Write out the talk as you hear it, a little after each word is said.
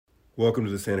Welcome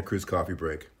to the Santa Cruz Coffee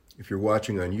Break. If you're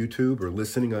watching on YouTube or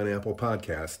listening on Apple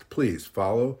Podcast, please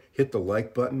follow, hit the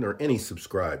like button, or any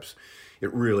subscribes.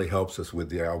 It really helps us with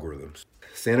the algorithms.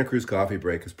 Santa Cruz Coffee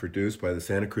Break is produced by the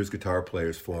Santa Cruz Guitar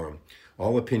Players Forum.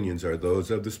 All opinions are those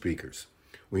of the speakers.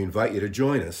 We invite you to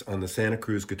join us on the Santa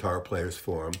Cruz Guitar Players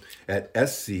Forum at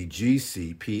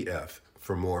SCGCPF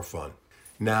for more fun.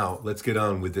 Now, let's get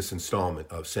on with this installment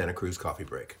of Santa Cruz Coffee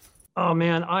Break. Oh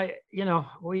man,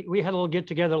 we had a little get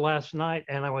together last night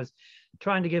and I was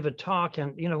trying to give a talk,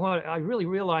 and you know what, I really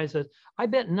realized that I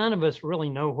bet none of us really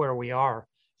know where we are,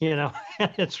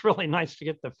 it's really nice to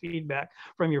get the feedback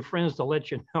from your friends to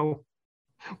let you know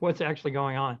what's actually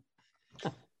going on.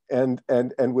 And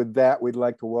with that, we'd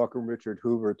like to welcome Richard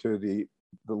Hoover to the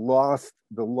Lost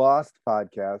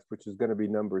podcast, which is going to be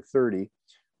number 30.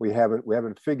 We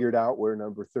haven't figured out where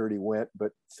number 30 went,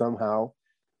 but somehow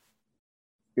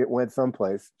it went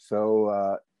someplace.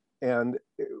 So, and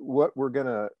what we're going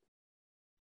to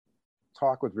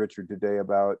talk with Richard today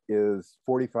about is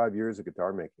 45 years of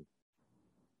guitar making.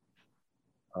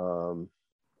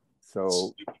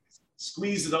 So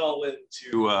squeeze it all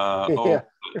into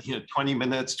 20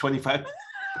 minutes, 25.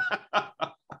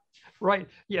 Right.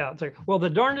 Yeah. It's like, well, the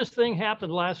darndest thing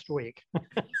happened last week.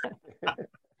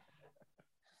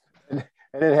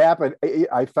 And it happened.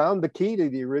 I found the key to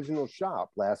the original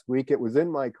shop last week. It was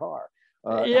in my car.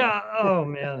 Yeah. Oh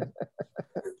man.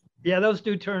 Yeah, those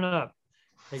do turn up.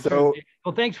 Well,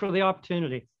 thanks for the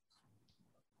opportunity.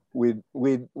 We'd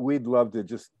love to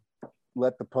just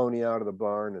let the pony out of the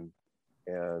barn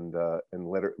and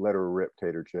let her rip,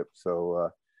 Tater Chip.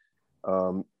 So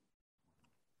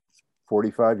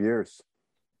 45 years.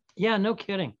 Yeah, no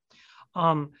kidding.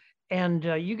 And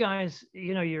you guys,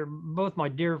 you're both my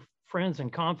dear friends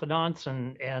and confidants,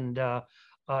 and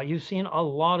you've seen a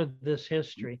lot of this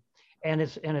history, and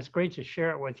it's great to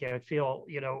share it with you. I feel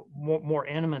more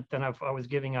intimate than if I was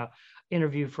giving a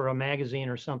interview for a magazine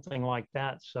or something like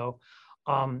that. So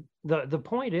the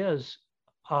point is,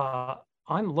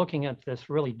 I'm looking at this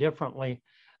really differently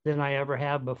than I ever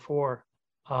have before.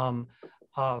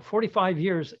 45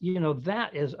 years,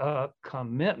 that is a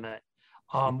commitment.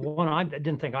 One I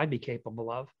didn't think I'd be capable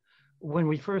of. When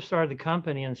we first started the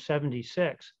company in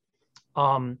 '76,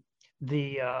 we're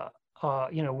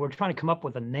trying to come up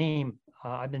with a name.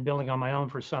 I've been building on my own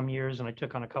for some years, and I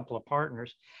took on a couple of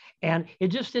partners. And it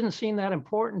just didn't seem that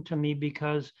important to me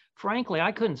because, frankly,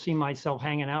 I couldn't see myself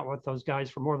hanging out with those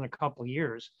guys for more than a couple of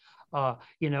years,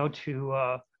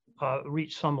 to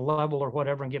reach some level or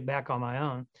whatever and get back on my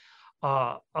own.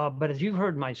 But as you've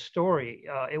heard my story,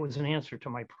 it was an answer to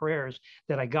my prayers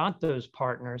that I got those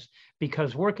partners,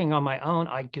 because working on my own,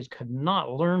 I just could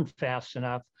not learn fast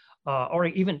enough or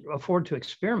even afford to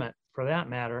experiment, for that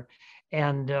matter.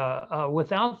 And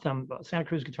without them, Santa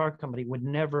Cruz Guitar Company would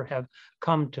never have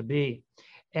come to be.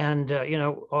 And,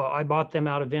 I bought them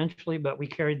out eventually, but we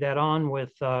carried that on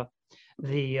with one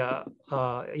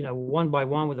by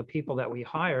one with the people that we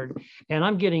hired. And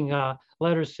I'm getting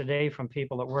letters today from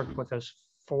people that worked with us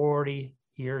 40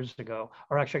 years ago,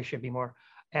 or actually I should be more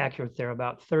accurate there,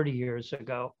 about 30 years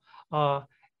ago.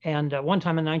 And one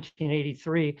time in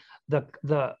 1983, the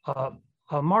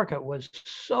market was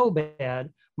so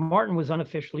bad, Martin was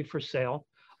unofficially for sale.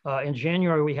 In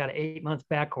January, we had an 8-month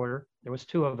back order. There was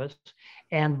 2 of us.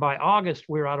 And by August,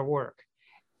 we were out of work.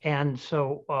 And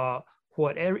so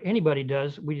what anybody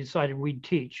does, we decided we'd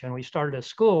teach. And we started a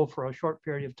school for a short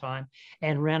period of time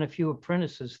and ran a few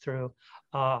apprentices through.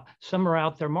 Some are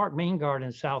out there. Mark Maingard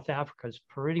in South Africa is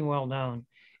pretty well known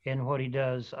in what he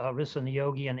does. Rissa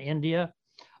Nyogi in India,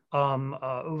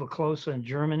 Uwe Klose in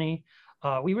Germany.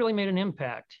 We really made an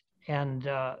impact. And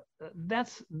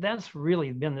that's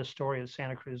really been the story of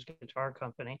Santa Cruz Guitar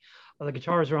Company. The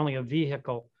guitars are only a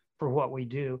vehicle for what we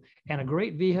do, and a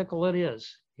great vehicle it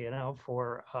is,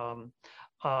 for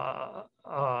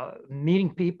meeting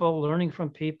people, learning from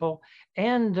people,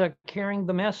 and carrying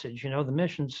the message, the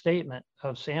mission statement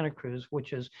of Santa Cruz,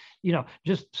 which is,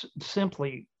 just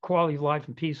simply quality of life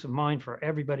and peace of mind for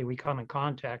everybody we come in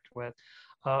contact with,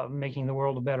 making the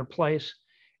world a better place.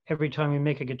 Every time we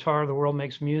make a guitar, the world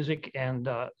makes music, and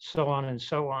so on and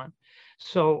so on.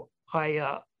 So I'm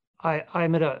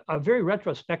at a very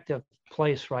retrospective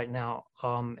place right now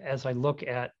as I look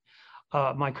at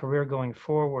my career going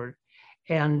forward.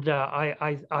 And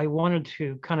I wanted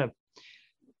to kind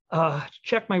of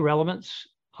check my relevance,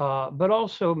 but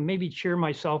also maybe cheer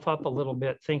myself up a little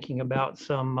bit, thinking about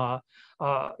some of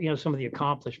the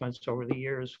accomplishments over the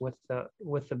years with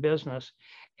the business.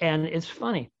 And it's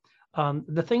funny.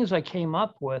 The things I came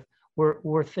up with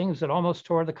were things that almost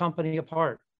tore the company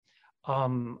apart.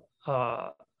 I've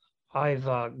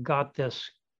got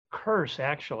this curse,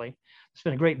 actually. It's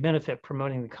been a great benefit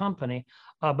promoting the company,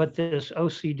 but this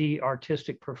OCD,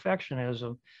 artistic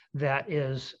perfectionism, that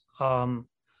is,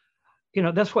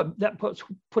 that's what that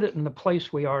put it in the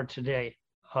place we are today.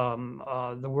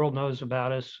 The world knows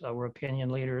about us. We're opinion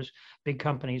leaders. Big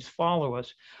companies follow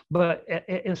us. But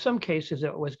in some cases,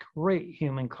 it was great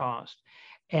human cost.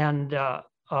 And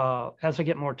as I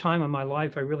get more time in my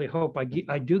life, I really hope I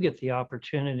do get the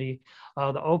opportunity,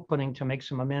 the opening to make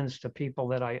some amends to people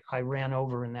that I ran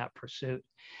over in that pursuit.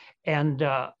 And,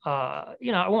 I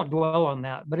won't dwell on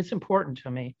that, but it's important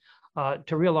to me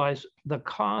to realize the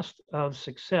cost of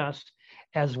success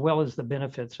as well as the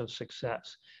benefits of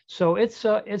success. So it's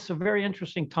a very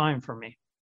interesting time for me.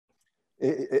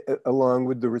 Along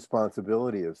with the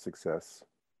responsibility of success.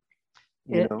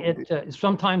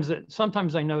 Sometimes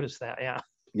I notice that, yeah.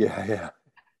 Yeah.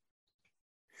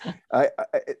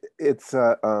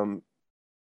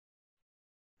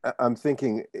 I'm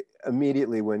thinking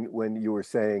immediately when you were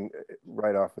saying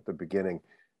right off at the beginning,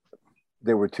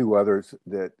 there were two others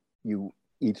that you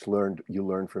learned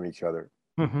from each other.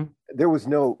 Mm-hmm. There was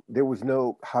no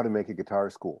how to make a guitar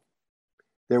school.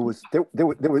 There was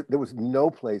no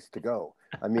place to go.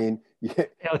 I mean,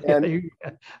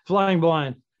 flying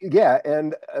blind. Yeah,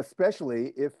 and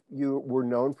especially if you were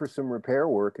known for some repair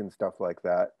work and stuff like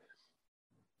that,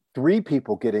 3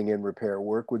 people getting in repair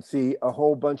work would see a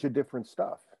whole bunch of different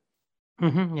stuff.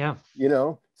 Mm-hmm, yeah.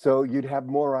 So you'd have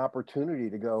more opportunity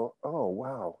to go, oh,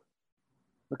 wow,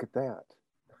 look at that.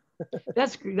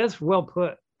 That's well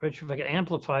put, Richard. If I could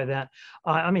amplify that.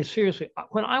 I mean, seriously,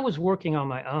 when I was working on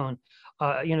my own,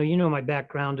 my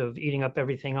background of eating up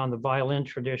everything on the violin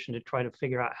tradition to try to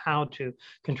figure out how to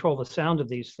control the sound of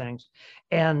these things.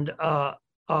 And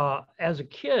as a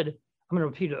kid, I'm going to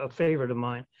repeat a favorite of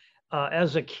mine.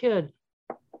 As a kid,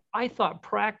 I thought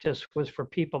practice was for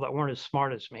people that weren't as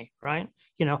smart as me, right?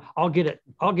 I'll get it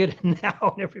now,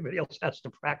 and everybody else has to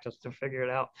practice to figure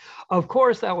it out. Of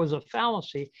course, that was a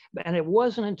fallacy, and it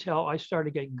wasn't until I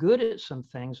started to get good at some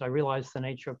things I realized the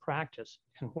nature of practice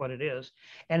and what it is.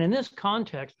 And in this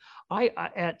context,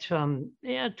 at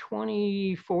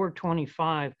 24,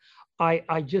 25, I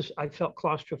felt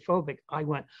claustrophobic. I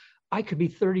went, I could be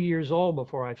 30 years old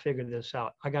before I figured this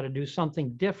out. I got to do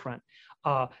something different.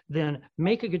 Then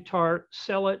make a guitar,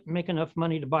 sell it, make enough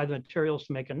money to buy the materials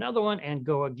to make another one, and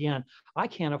go again. I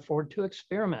can't afford to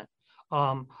experiment.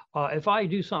 If I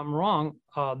do something wrong,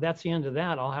 that's the end of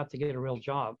that. I'll have to get a real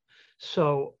job.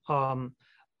 So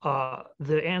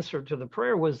the answer to the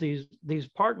prayer was these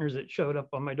partners that showed up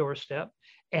on my doorstep,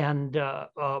 and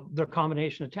their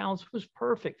combination of talents was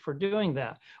perfect for doing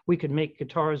that. We could make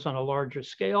guitars on a larger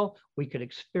scale. We could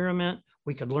experiment.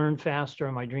 We could learn faster,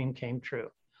 and my dream came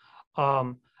true.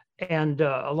 Along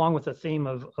with the theme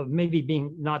of maybe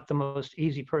being not the most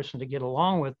easy person to get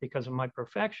along with because of my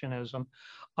perfectionism,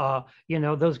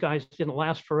 those guys didn't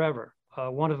last forever.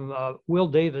 One of them, Will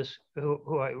Davis,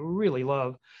 who I really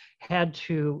love, had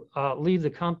to leave the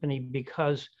company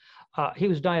because he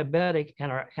was diabetic,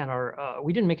 and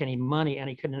we didn't make any money, and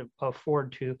he couldn't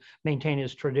afford to maintain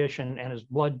his tradition and his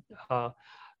blood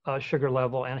sugar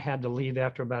level, and had to leave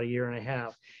after about 1.5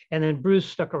 years. And then Bruce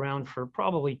stuck around for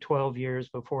probably 12 years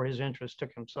before his interest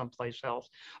took him someplace else.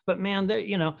 But man,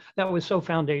 that was so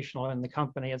foundational in the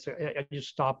company. I just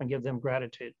stop and give them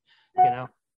gratitude,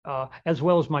 as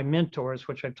well as my mentors,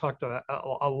 which I've talked about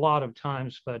a lot of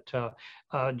times, but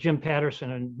Jim Patterson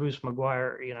and Bruce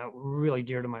McGuire, really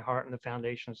dear to my heart and the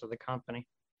foundations of the company.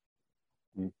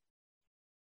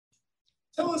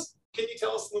 Can you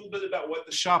tell us a little bit about what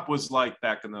the shop was like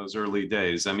back in those early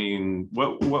days? I mean,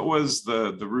 what was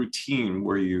the routine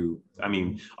where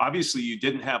obviously you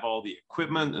didn't have all the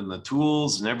equipment and the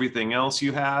tools and everything else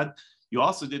you had. You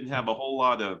also didn't have a whole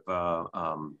lot of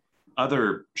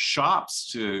other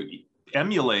shops to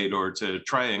emulate or to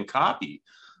try and copy.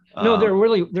 No, there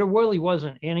really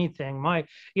wasn't anything. My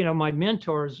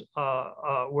mentors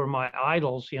were my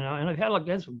idols, and I've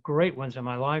had some great ones in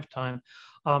my lifetime.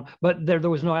 But there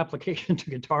was no application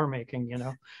to guitar making,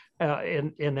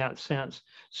 in that sense.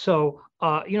 So,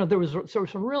 there was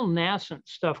some real nascent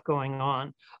stuff going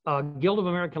on. Guild of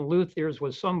American Luthiers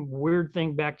was some weird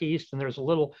thing back east, and there's a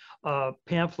little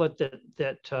pamphlet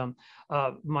that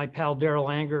my pal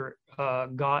Daryl Anger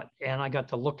got, and I got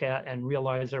to look at and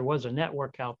realize there was a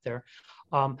network out there.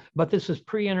 But this is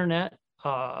pre-internet.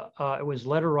 It was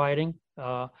letter writing,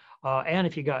 and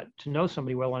if you got to know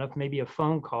somebody well enough, maybe a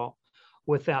phone call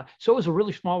with that. So it was a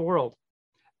really small world.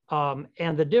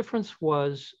 And the difference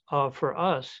was for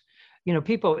us,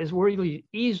 people is really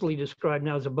easily described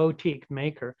now as a boutique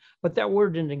maker, but that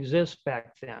word didn't exist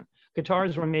back then.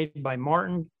 Guitars were made by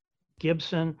Martin,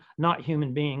 Gibson, not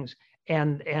human beings.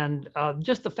 And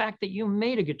just the fact that you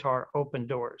made a guitar opened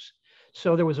doors.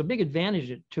 So there was a big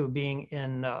advantage to being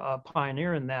in a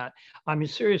pioneer in that. I mean,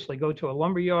 seriously, go to a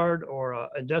lumber yard or a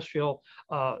industrial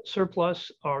surplus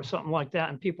or something like that,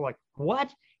 and people are like,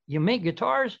 what? You make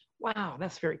guitars? Wow,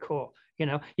 that's very cool. You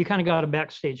know, you kind of got a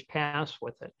backstage pass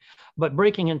with it. But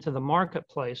breaking into the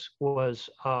marketplace was,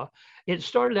 it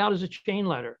started out as a chain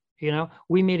letter. You know,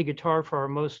 we made a guitar for our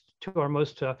most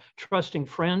trusting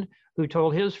friend who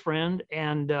told his friend,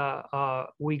 and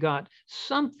we got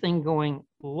something going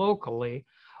locally,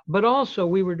 but also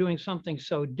we were doing something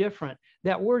so different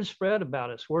that word spread about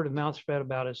us, word of mouth spread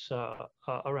about us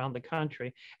around the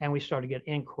country, and we started to get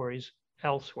inquiries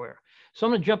elsewhere. So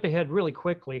I'm going to jump ahead really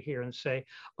quickly here and say,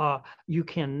 you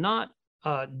cannot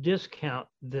discount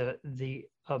the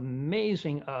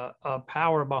amazing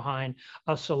power behind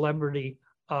a celebrity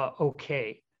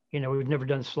okay. You know, we've never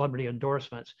done celebrity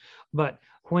endorsements, but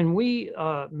when we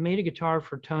made a guitar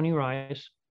for Tony Rice,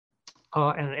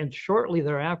 and shortly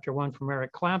thereafter, one from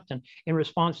Eric Clapton, in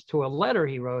response to a letter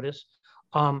he wrote us,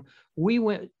 we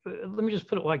went, let me just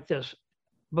put it like this.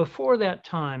 Before that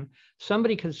time,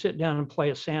 somebody could sit down and play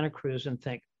a Santa Cruz and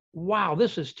think, wow,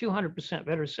 this is 200%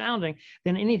 better sounding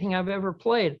than anything I've ever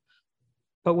played.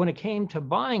 But when it came to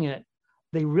buying it,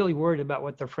 they really worried about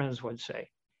what their friends would say.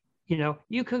 You know,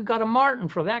 you could have got a Martin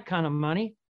for that kind of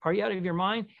money. Are you out of your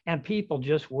mind? And people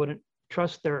just wouldn't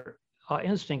trust their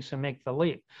instincts and make the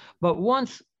leap. But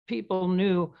once people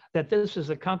knew that this is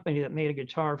a company that made a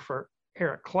guitar for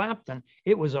Eric Clapton,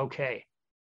 it was okay.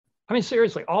 I mean,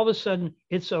 seriously, all of a sudden,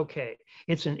 it's okay.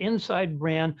 It's an inside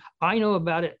brand. I know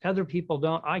about it. Other people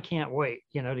don't. I can't wait,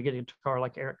 you know, to get a guitar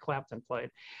like Eric Clapton played.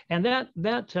 And that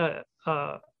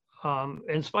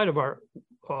in spite of our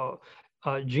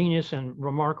genius and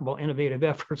remarkable innovative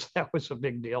efforts, that was a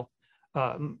big deal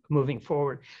moving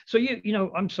forward. So, you know,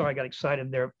 I'm sorry, I got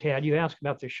excited there, Tad. You asked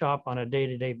about the shop on a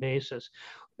day-to-day basis.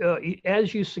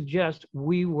 As you suggest,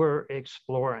 we were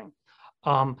exploring.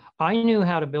 I knew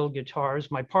how to build guitars.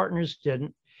 My partners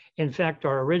didn't. In fact,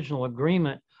 our original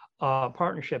agreement,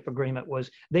 partnership agreement,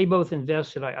 was they both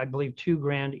invested, I believe,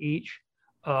 $2,000 each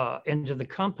into the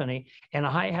company. And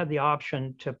I had the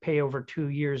option to pay over 2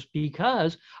 years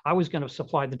because I was going to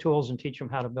supply the tools and teach them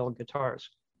how to build guitars,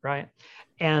 right?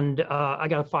 And I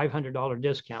got a $500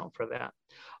 discount for that.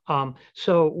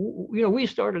 So, you know, we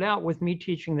started out with me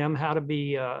teaching them how to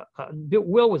be,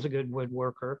 Will was a good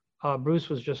woodworker. Bruce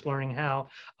was just learning how.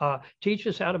 Teach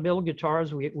us how to build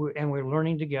guitars, and we're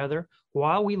learning together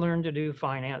while we learn to do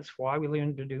finance, while we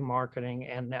learn to do marketing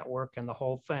and network and the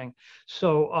whole thing.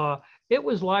 So it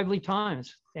was lively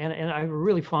times, and I have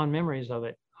really fond memories of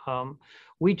it.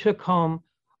 We took home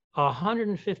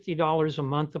 $150 a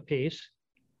month apiece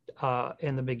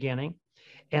in the beginning,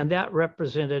 and that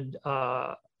represented,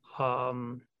 my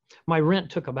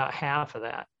rent took about half of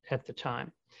that at the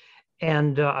time.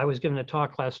 And I was giving a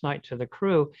talk last night to the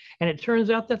crew, and it turns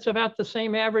out that's about the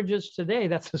same average as today.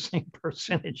 That's the same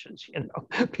percentages, you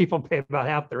know, people pay about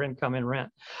half their income in rent.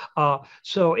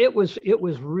 So it was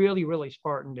really, really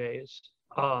Spartan days.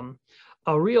 A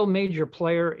real major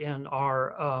player in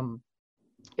our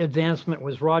advancement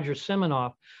was Roger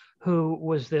Siminoff, who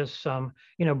was this,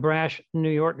 you know, brash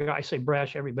New York guy. I say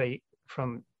brash, everybody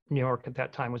from New York at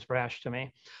that time was brash to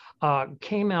me.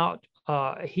 Came out.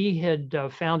 He had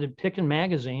founded Pickin'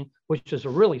 Magazine, which is a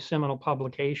really seminal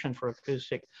publication for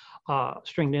acoustic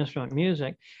stringed instrument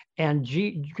music. And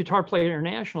Guitar Player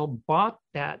International bought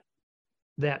that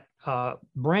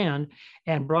brand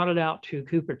and brought it out to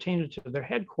Cupertino to their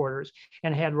headquarters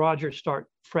and had Roger start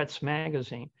Frets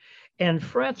Magazine. And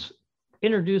Frets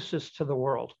introduced us to the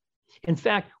world. In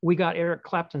fact, we got Eric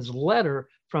Clapton's letter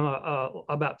from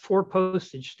about 4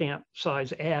 postage stamp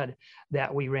size ad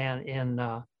that we ran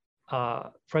in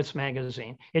Frets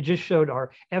Magazine. It just showed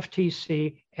our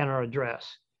FTC and our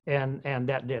address, and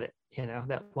that did it. You know,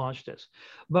 that launched us.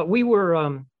 But we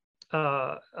were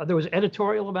there was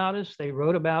editorial about us. They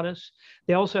wrote about us.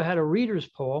 They also had a readers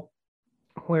poll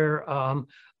where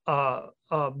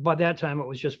by that time it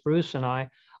was just Bruce and I.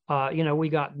 You know, we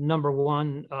got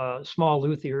 #1 small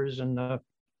luthiers in the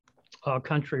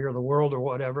country or the world or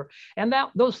whatever, and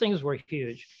those things were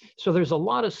huge. So there's a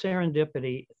lot of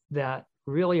serendipity that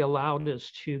really allowed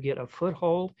us to get a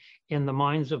foothold in the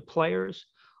minds of players.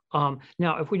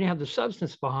 Now, if we didn't have the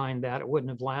substance behind that, it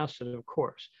wouldn't have lasted, of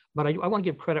course. But I want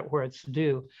to give credit where it's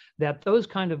due, that those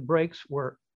kind of breaks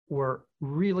were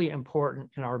really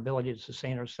important in our ability to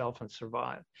sustain ourselves and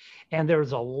survive. And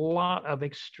there's a lot of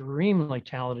extremely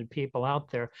talented people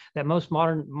out there that most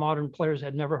modern players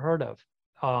had never heard of,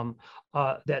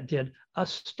 that did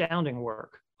astounding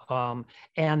work.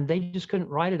 and they just couldn't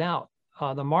write it out.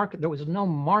 The market, there was no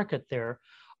market there.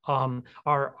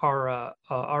 Our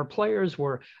players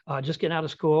were just getting out of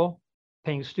school,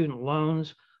 paying student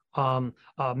loans,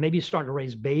 maybe starting to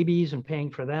raise babies and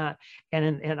paying for that.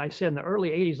 And I said in the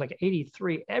early 80s, like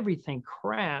 83, everything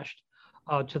crashed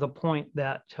to the point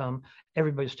that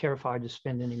everybody's terrified to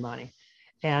spend any money.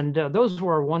 And those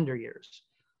were our wonder years.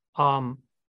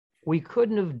 We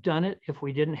couldn't have done it if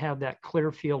we didn't have that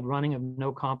clear field running of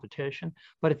no competition.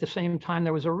 But at the same time,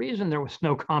 there was a reason there was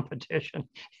no competition.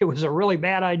 It was a really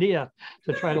bad idea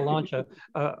to try to launch a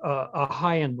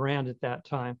high-end brand at that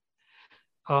time.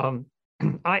 I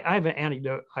have an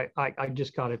anecdote I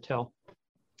just got to tell.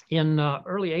 In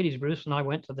early 80s, Bruce and I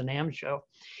went to the NAMM show.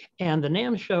 And the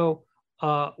NAMM show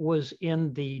was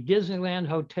in the Disneyland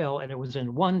Hotel, and it was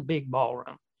in one big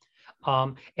ballroom.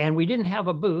 And we didn't have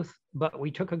a booth, but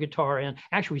we took a guitar in.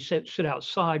 Actually, we sit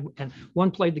outside, and one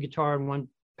played the guitar and one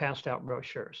passed out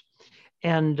brochures.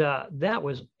 And that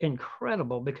was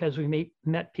incredible because we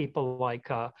met people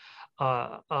like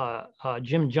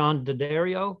Jim John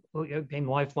D'Addario, who became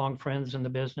lifelong friends in the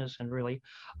business and really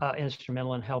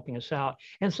instrumental in helping us out.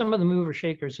 And some of the mover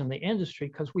shakers in the industry,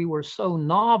 because we were so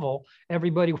novel,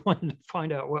 everybody wanted to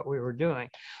find out what we were doing.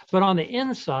 But on the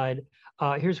inside,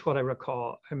 here's what I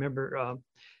recall. I remember,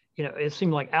 it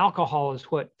seemed like alcohol is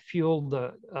what fueled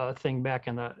the thing back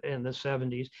in the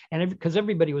 70s, and because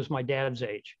everybody was my dad's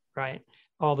age, right?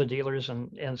 All the dealers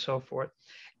and so forth.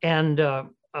 And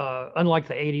unlike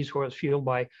the 80s where it was fueled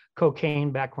by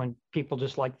cocaine, back when people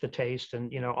just liked the taste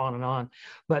and on and on.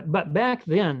 But back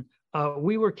then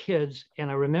we were kids, and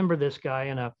I remember this guy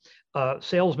in a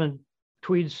salesman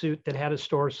tweed suit that had a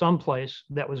store someplace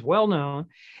that was well known,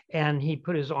 and he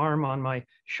put his arm on my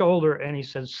shoulder and he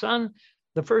said, "Son,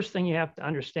 the first thing you have to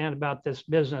understand about this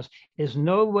business is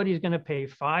nobody's going to pay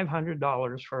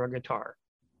 $500 for a guitar."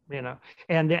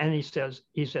 And he says,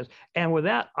 "And with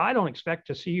that, I don't expect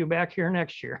to see you back here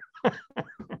next year."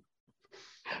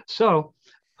 So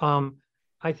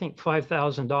I think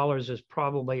 $5,000 is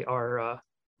probably about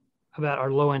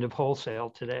our low end of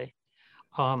wholesale today.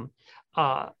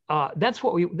 That's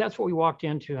what we walked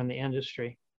into in the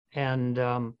industry, and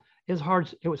it was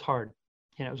hard. It was hard.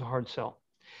 It was a hard sell.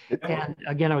 And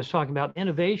again, I was talking about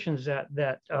innovations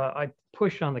that I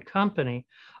pushed on the company.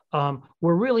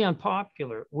 Were really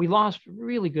unpopular. We lost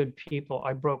really good people.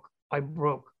 I broke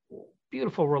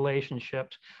beautiful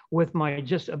relationships with my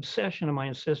just obsession and my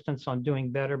insistence on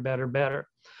doing better, better, better.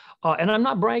 And I'm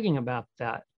not bragging about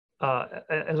that.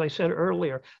 As I said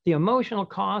earlier, the emotional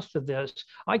cost of this,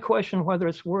 I question whether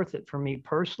it's worth it for me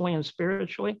personally and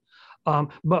spiritually.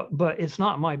 But it's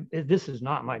not this is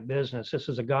not my business. This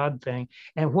is a God thing.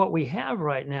 And what we have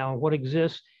right now, what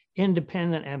exists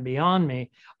independent and beyond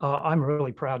me, I'm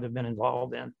really proud to have been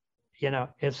involved in.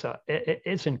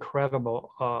 It's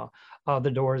incredible,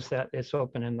 the doors that it's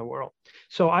opened in the world.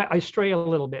 So I stray a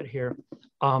little bit here.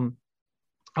 I'm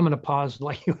going to pause and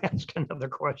let you ask another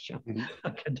question. I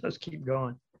can just keep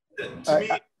going. To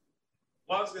me,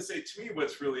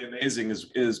 what's really amazing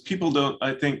is people don't,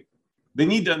 I think they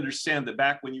need to understand that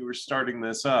back when you were starting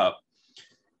this up,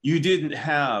 you didn't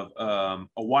have a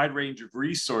wide range of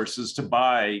resources to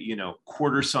buy,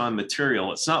 quarter sawn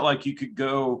material. It's not like you could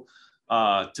go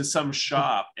to some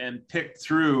shop and pick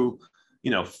through,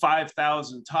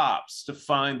 5,000 tops to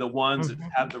find the ones that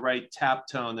had the right tap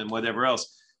tone and whatever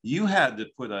else. You had to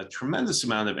put a tremendous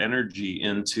amount of energy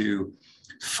into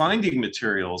finding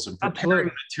materials and preparing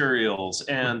materials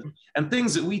and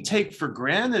things that we take for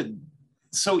granted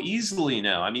so easily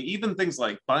now. I mean, even things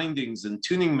like bindings and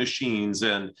tuning machines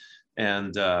and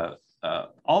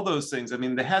all those things. I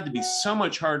mean, they had to be so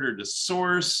much harder to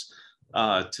source,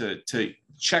 to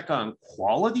check on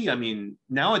quality. I mean,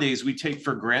 nowadays we take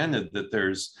for granted that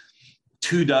there's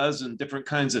 24 different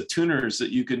kinds of tuners that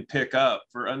you can pick up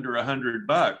for under $100.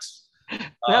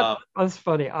 That's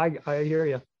funny. I hear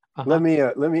you. Let me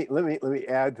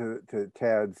add to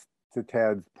Tad's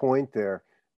point there,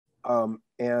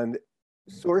 and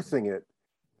sourcing it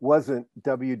wasn't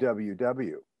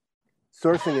www.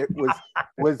 Sourcing it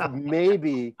was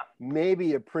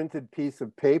maybe a printed piece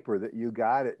of paper that you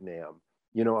got at NAMM,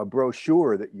 a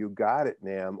brochure that you got at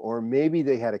NAMM, or maybe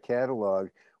they had a catalog,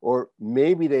 or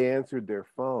maybe they answered their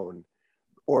phone,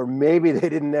 or maybe they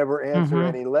didn't ever answer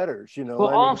any letters. Well,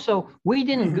 also, we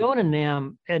didn't go to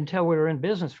NAMM until we were in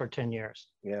business for 10 years.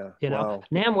 Yeah. Wow.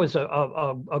 NAMM was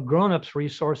a grown-ups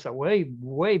resource that way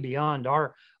beyond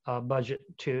our budget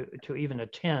to even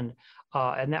attend.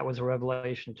 And that was a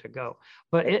revelation to go.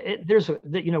 But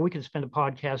we could spend a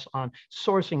podcast on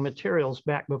sourcing materials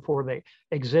back before they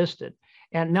existed.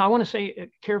 And now I want to say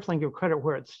carefully and give credit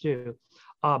where it's due.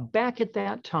 Back at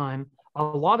that time, a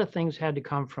lot of things had to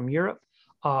come from Europe.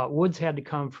 Woods had to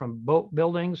come from boat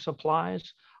building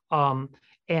supplies.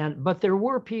 But there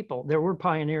were people, there were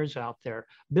pioneers out there.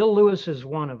 Bill Lewis is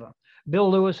one of them.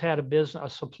 Bill Lewis had a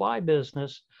supply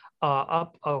business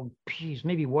up,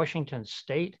 maybe Washington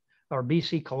State or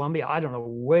BC Columbia, I don't know,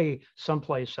 way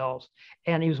someplace else.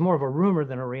 And he was more of a rumor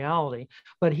than a reality.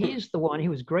 But he's the one, he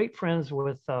was great friends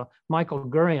with Michael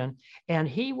Gurian, and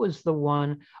he was the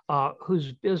one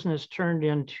whose business turned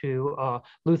into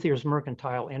Luthier's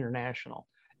Mercantile International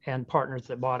and partners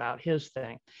that bought out his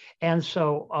thing. And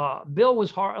so Bill was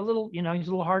he's a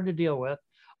little hard to deal with.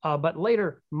 But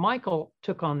later, Michael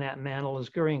took on that mantle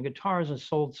as Gurian Guitars and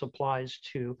sold supplies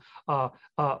to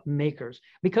makers.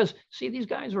 Because, see, these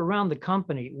guys were around the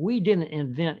company. We didn't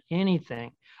invent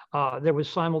anything. There was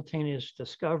simultaneous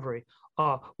discovery.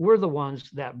 We're the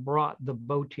ones that brought the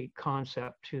boutique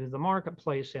concept to the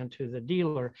marketplace and to the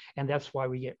dealer, and that's why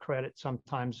we get credit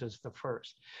sometimes as the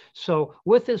first. So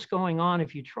with this going on,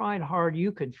 if you tried hard,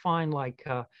 you could find like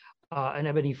an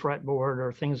ebony fretboard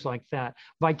or things like that.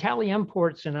 Vitali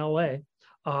Imports in LA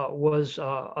was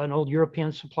an old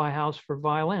European supply house for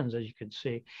violins, as you could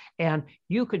see. And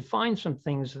you could find some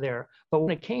things there. But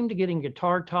when it came to getting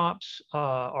guitar tops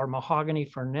or mahogany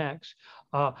for necks,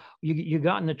 you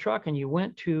got in the truck and you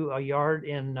went to a yard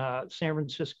in San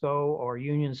Francisco or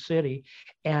Union City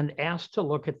and asked to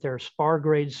look at their spar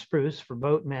grade spruce for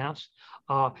boat mats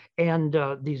and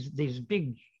these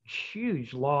big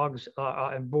huge logs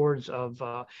and boards of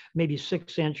maybe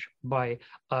 6-inch by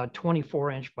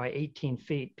 24-inch by 18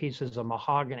 feet pieces of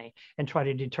mahogany and try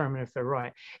to determine if they're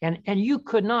right. And you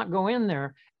could not go in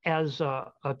there as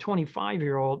a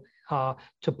 25-year-old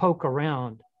to poke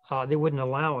around. They wouldn't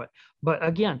allow it. But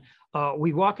again,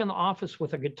 we walk in the office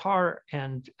with a guitar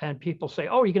and people say,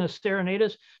 oh, are you going to serenade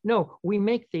us? No, we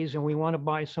make these and we want to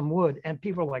buy some wood. And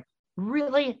people are like,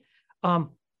 really?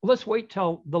 Let's wait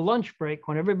till the lunch break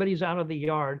when everybody's out of the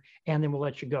yard, and then we'll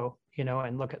let you go,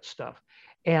 and look at stuff.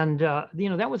 And,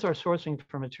 that was our sourcing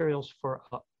for materials for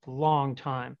a long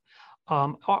time.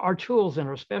 Our tools and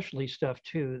our specialty stuff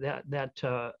too,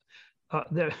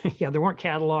 there weren't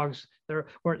catalogs. There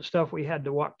weren't stuff we had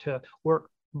to walk to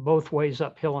work both ways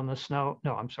uphill in the snow.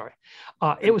 No, I'm sorry.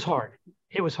 It was hard.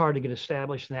 It was hard to get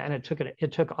established in that. And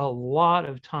it took a lot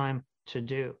of time to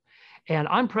do. And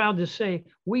I'm proud to say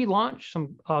we launched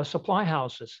some supply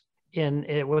houses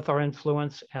with our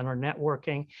influence and our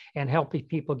networking and helping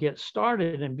people get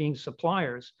started in being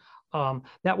suppliers.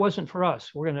 That wasn't for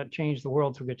us. We're going to change the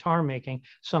world through guitar making.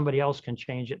 Somebody else can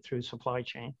change it through supply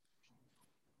chain.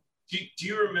 Do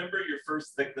you remember your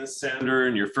first thickness sander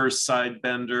and your first side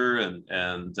bender and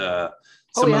some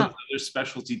of the other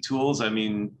specialty tools? I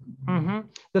mean,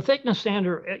 the thickness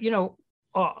sander,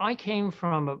 I came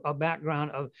from a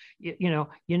background of, you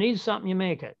need something, you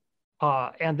make it.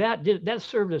 And that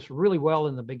served us really well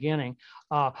in the beginning.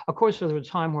 Of course, there was a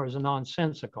time where it was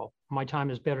nonsensical. My time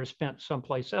is better spent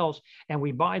someplace else, and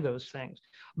we buy those things.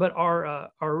 But our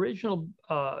original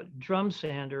drum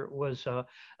sander was a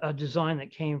design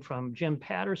that came from Jim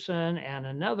Patterson and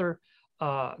another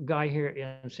guy here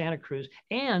in Santa Cruz,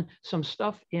 and some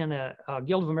stuff in a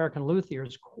Guild of American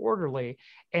Luthiers quarterly.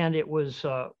 And it was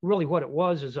really what it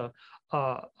was is a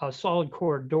solid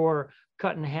core door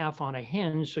cut in half on a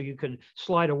hinge so you could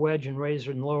slide a wedge and raise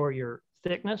and lower your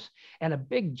thickness, and a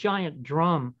big giant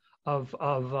drum of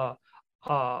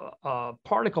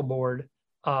particle board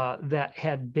that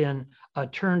had been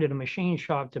turned in a machine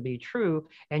shop to be true,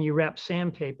 and you wrap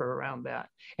sandpaper around that,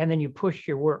 and then you push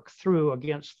your work through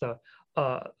against the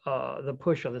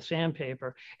push of the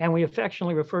sandpaper. And we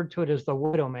affectionately referred to it as the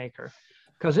Widowmaker,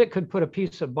 because it could put a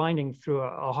piece of binding through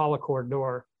a hollow core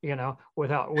door,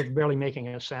 with barely making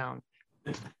a sound.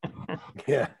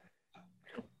 Yeah.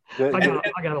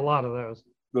 I got a lot of those.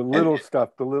 The little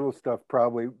stuff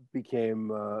probably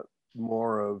became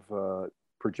more of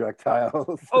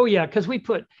projectiles. Oh yeah, because we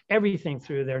put everything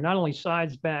through there, not only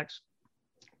sides, backs,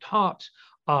 tops,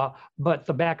 but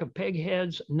the back of peg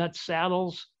heads, nut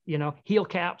saddles, heel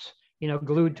caps,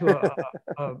 glued to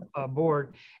a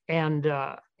board. And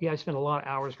I spent a lot of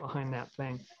hours behind that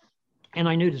thing, and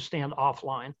I knew to stand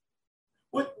offline.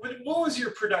 What was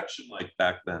your production like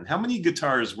back then? How many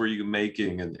guitars were you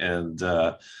making, and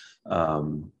how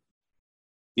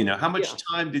much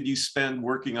time did you spend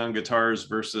working on guitars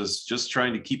versus just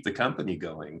trying to keep the company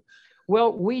going?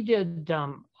 Well, we did,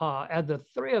 at the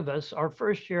three of us, our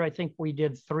first year, I think we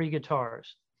did 3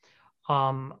 guitars.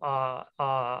 Like I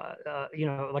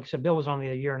said, Bill was only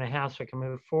a year and a half, so I can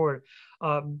move forward.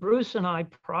 Bruce and I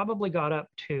probably got up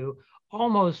to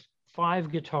almost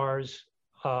 5 guitars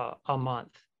a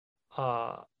month.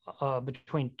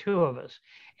 between two of us.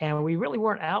 And we really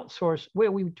weren't outsourced.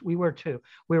 We were too.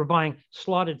 We were buying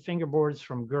slotted fingerboards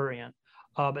from Gurion.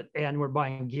 And we're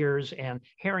buying gears and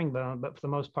herringbone, but for the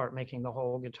most part, making the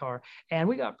whole guitar. And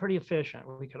we got pretty efficient.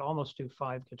 We could almost do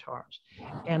 5 guitars.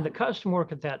 And the custom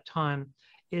work at that time,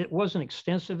 it wasn't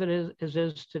extensive as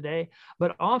is today,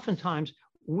 but oftentimes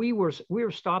we were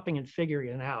stopping and figuring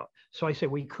it out. So I said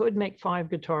we could make 5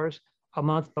 guitars a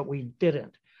month, but we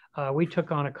didn't. We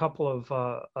took on a couple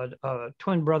of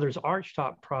twin brothers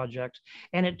archtop projects,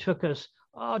 and it took us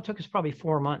probably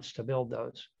 4 months to build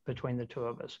those between the two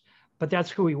of us. But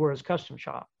that's who we were as custom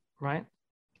shop, right?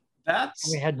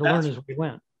 We had to learn as we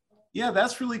went. Yeah,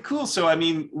 that's really cool. So, I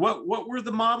mean, what were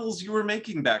the models you were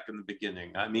making back in the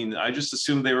beginning? I mean, I just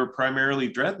assumed they were primarily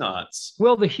dreadnoughts.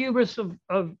 Well, the hubris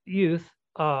of youth,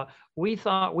 we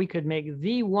thought we could make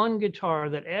the one guitar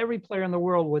that every player in the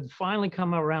world would finally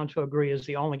come around to agree is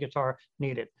the only guitar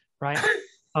needed, right?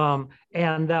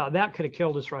 And that could have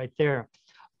killed us right there.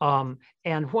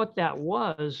 And what that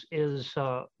was is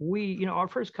our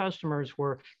first customers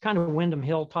were kind of Windham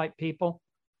Hill type people,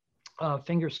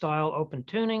 finger style open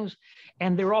tunings,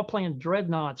 and they were all playing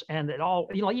dreadnoughts, and it all,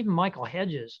 even Michael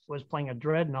Hedges was playing a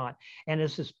dreadnought, and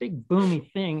it's this big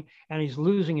boomy thing, and he's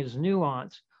losing his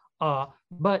nuance.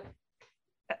 But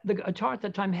the guitar at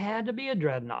that time had to be a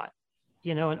dreadnought,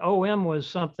 and OM was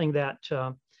something that,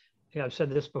 I've said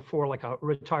this before, like a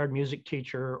retired music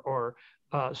teacher or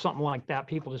something like that.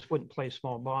 People just wouldn't play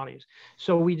small bodies.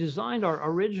 So we designed our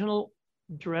original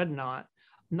dreadnought,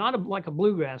 not like a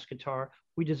bluegrass guitar.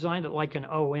 We designed it like an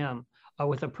OM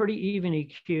with a pretty even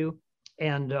EQ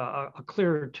and a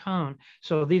clearer tone.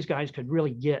 So these guys could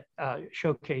really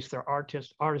showcase their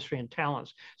artistry and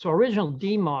talents. So original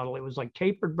D model, it was like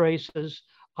tapered braces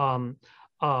and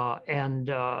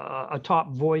a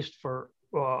top voiced for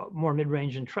more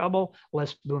mid-range and treble,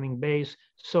 less booming bass,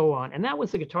 so on. And that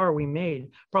was the guitar we made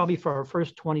probably for our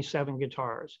first 27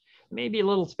 guitars. Maybe a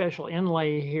little special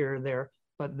inlay here or there,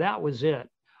 but that was it.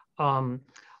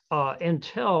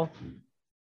 Until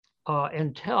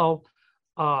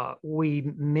we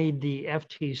made the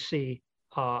FTC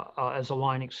as a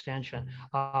line extension,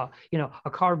 a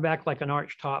carved back like an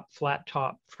arch top, flat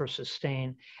top for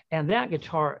sustain. And that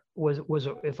guitar was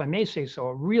if I may say so,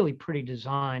 a really pretty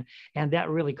design. And that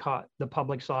really caught the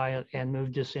public's eye and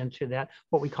moved us into that,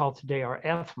 what we call today our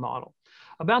F model.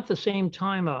 About the same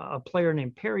time, a player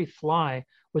named Perry Fly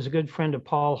was a good friend of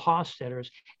Paul Hostetter's,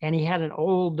 and he had an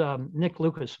old Nick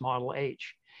Lucas Model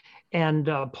H. And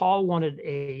Paul wanted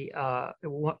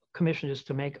commissioned us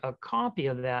to make a copy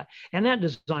of that. And that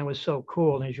design was so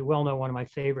cool. And as you well know, one of my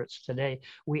favorites today,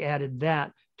 we added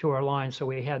that to our line. So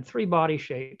we had 3 body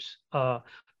shapes,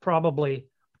 probably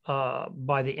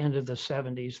by the end of the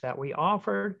 70s that we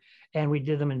offered. And we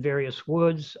did them in various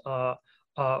woods.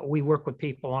 We work with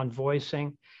people on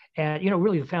voicing. And,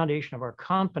 really the foundation of our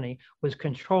company was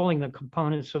controlling the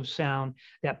components of sound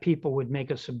that people would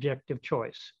make a subjective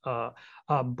choice.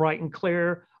 Bright and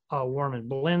clear, warm and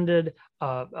blended,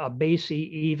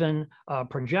 bassy even,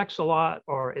 projects a lot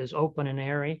or is open and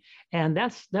airy. And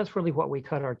that's really what we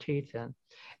cut our teeth in.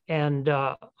 And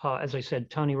as I said,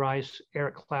 Tony Rice,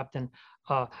 Eric Clapton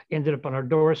ended up on our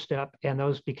doorstep, and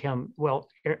those became,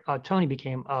 Tony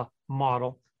became a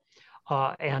model.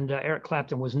 And Eric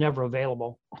Clapton was never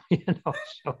available,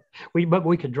 so but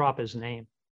we could drop his name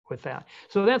with that.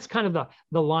 So that's kind of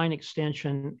the line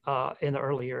extension in the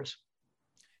early years.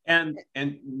 And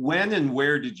when and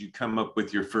where did you come up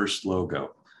with your first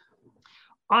logo?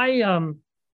 I'll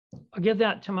give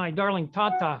that to my darling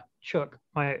Tata Chook,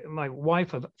 my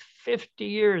wife of 50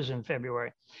 years in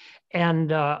February.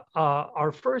 And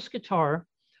our first guitar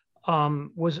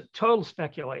was total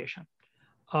speculation.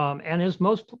 And as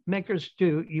most makers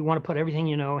do, you want to put everything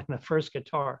in the first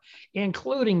guitar,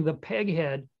 including the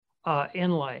peghead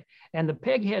inlay. And the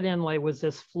peghead inlay was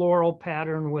this floral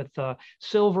pattern with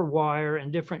silver wire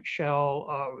and different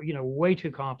shell, way too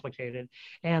complicated.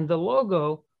 And the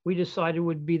logo, we decided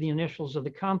would be the initials of the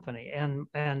company. And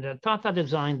Tata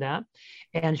designed that.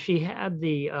 And she had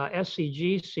the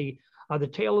SCGC, the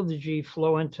tail of the G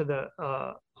flow into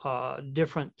the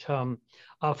different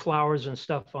flowers and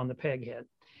stuff on the peghead.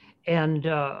 And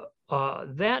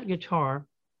that guitar,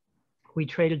 we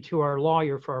traded to our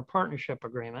lawyer for our partnership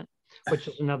agreement, which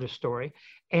is another story.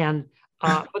 And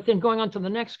but then going on to the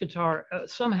next guitar,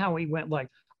 somehow we went like,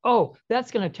 oh, that's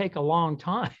going to take a long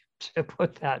time to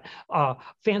put that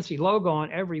fancy logo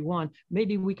on every one.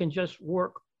 Maybe we can just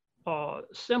work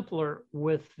simpler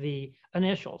with the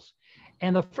initials.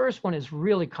 And the first one is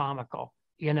really comical.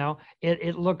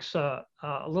 It looks a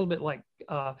little bit like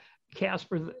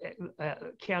Casper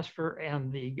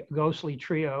and the Ghostly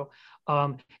Trio,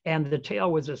 and the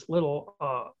tail was this little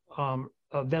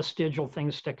vestigial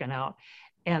thing sticking out.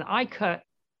 And I cut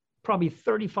probably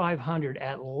 3,500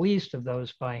 at least of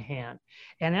those by hand.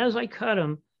 And as I cut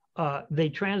them, they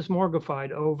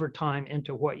transmorgified over time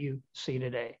into what you see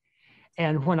today.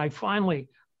 And when I finally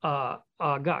got,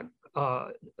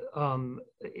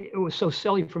 it was so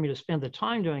silly for me to spend the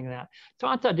time doing that.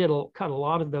 Tata cut a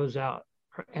lot of those out,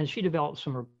 and she developed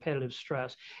some repetitive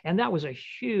stress. And that was a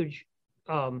huge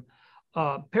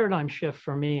paradigm shift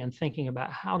for me in thinking about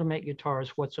how to make guitars,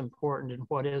 what's important and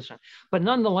what isn't. But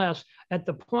nonetheless, at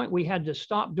the point we had to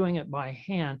stop doing it by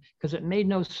hand because it made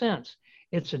no sense.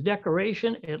 It's a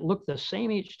decoration. It looked the same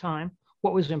each time.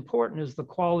 What was important is the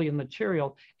quality of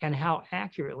material and how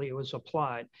accurately it was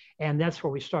applied. And that's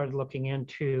where we started looking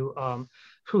into,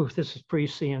 this is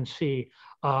pre-CNC,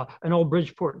 an old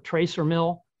Bridgeport tracer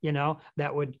mill, you know,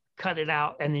 that would cut it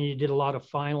out, and then you did a lot of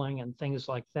filing and things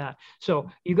like that. So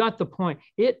you got the point.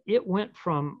 It went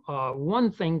from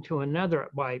one thing to another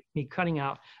by me cutting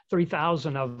out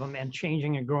 3,000 of them and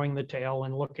changing and growing the tail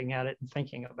and looking at it and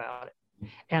thinking about it.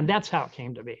 And that's how it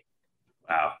came to be.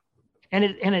 Wow. And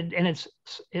it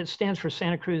stands for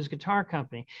Santa Cruz Guitar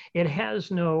Company. It has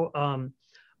no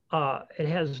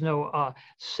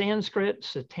Sanskrit,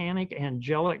 satanic,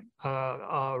 angelic,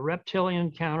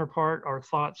 reptilian counterpart or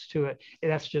thoughts to it.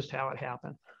 That's just how it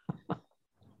happened.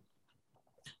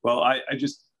 Well,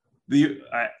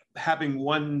 having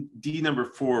one D number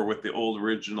 4 with the old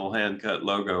original hand cut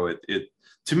logo, it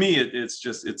to me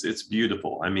it's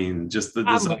beautiful. I mean, just the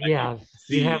design. Yeah,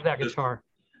 you have that guitar.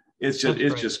 It's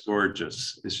just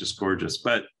gorgeous. It's just gorgeous.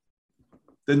 But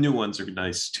the new ones are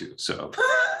nice too. So.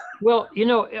 Well, you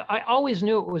know, I always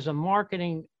knew it was a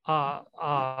marketing,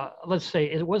 let's say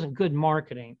it wasn't good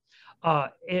marketing.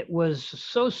 It was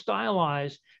so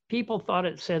stylized, people thought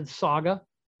it said Saga,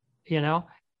 you know,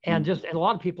 and a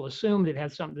lot of people assumed it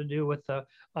had something to do with the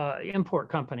import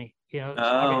company, you know.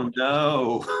 Oh,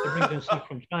 no. It brings in stuff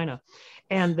from China.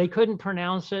 And they couldn't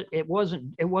pronounce it. It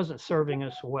wasn't serving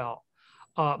us well.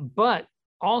 But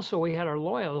also we had our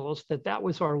loyalists that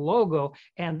was our logo,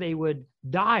 and they would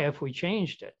die if we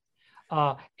changed it.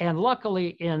 And luckily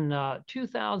in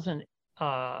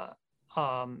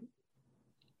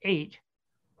 2008,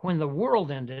 when the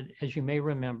world ended, as you may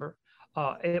remember,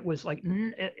 it was like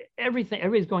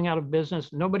everybody's going out of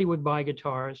business. Nobody would buy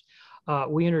guitars.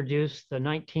 We introduced the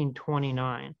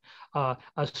 1929, a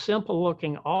simple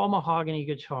looking all mahogany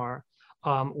guitar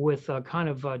with a kind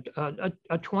of a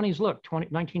 20s look,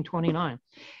 1929.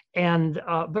 And,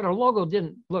 but our logo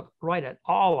didn't look right at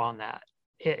all on that.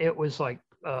 It was like,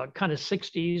 kind of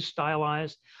 60s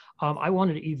stylized. I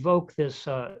wanted to evoke this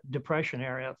Depression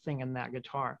era thing in that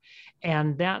guitar.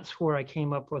 And that's where I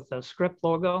came up with the script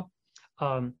logo.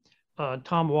 Tom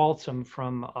Waltham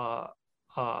from,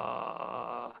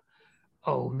 oh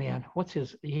man,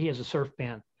 he has a surf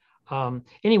band.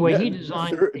 Anyway, he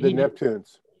designed- The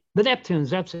Neptunes. The Neptunes,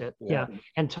 that's it, yeah.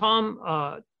 And Tom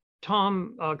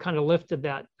kind of lifted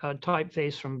that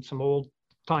typeface from some old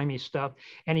timey stuff,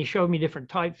 and he showed me different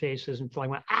typefaces, and I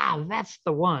went, that's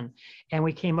the one. And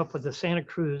we came up with the Santa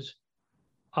Cruz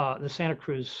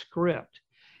script,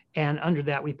 and under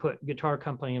that we put Guitar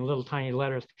Company in little tiny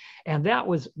letters. And that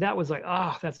was like,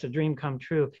 that's a dream come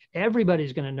true.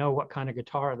 Everybody's going to know what kind of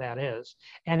guitar that is,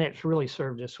 and it's really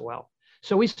served us well.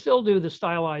 So we still do the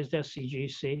stylized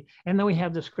SCGC, and then we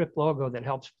have the script logo that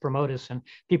helps promote us, and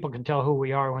people can tell who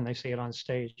we are when they see it on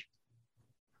stage.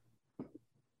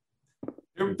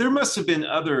 There must have been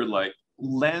other like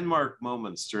landmark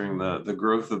moments during the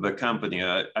growth of the company.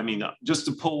 I mean, just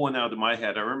to pull one out of my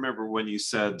head, I remember when you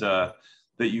said that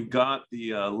you got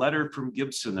the letter from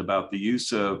Gibson about the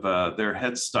use of their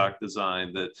headstock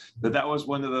design, that was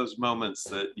one of those moments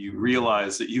that you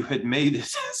realized that you had made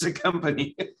it as a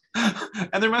company.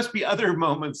 And there must be other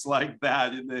moments like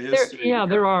that in the history.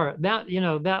 There are.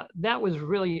 That was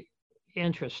really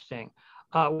interesting.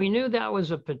 We knew that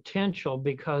was a potential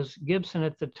because Gibson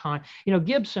at the time,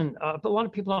 Gibson, a lot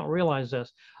of people don't realize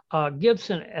this.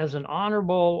 Gibson, as an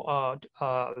honorable,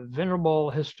 venerable,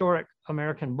 historic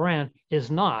American brand,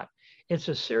 is not. It's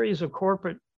a series of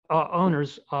corporate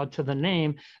owners to the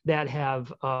name that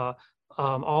have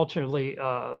alternately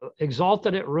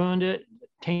exalted it, ruined it,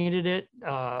 tainted it,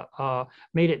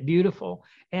 made it beautiful.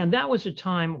 And that was a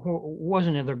time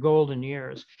wasn't in their golden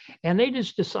years. And they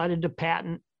just decided to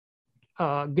patent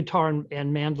guitar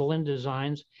and mandolin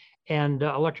designs and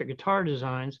electric guitar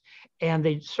designs. And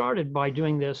they started by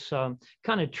doing this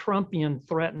kind of Trumpian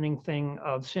threatening thing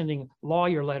of sending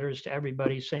lawyer letters to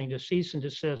everybody saying to cease and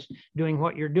desist doing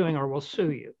what you're doing or we'll sue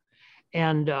you.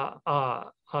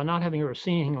 not having ever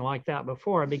seen anything like that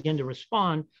before, I began to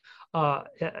respond to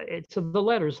the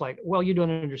letters like, well, you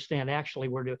don't understand, actually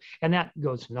we're doing, and that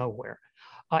goes nowhere.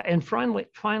 And finally,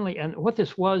 and what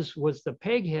this was the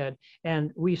peg head,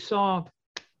 and we saw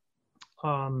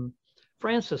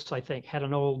Francis, I think, had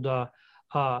an old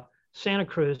Santa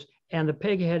Cruz, and the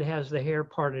peg head has the hair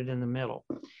parted in the middle.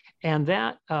 And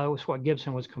that was what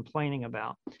Gibson was complaining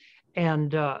about.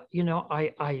 And, you know,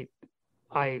 I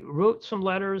wrote some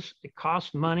letters. It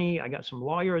cost money. I got some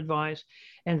lawyer advice.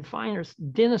 And finally,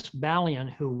 Dennis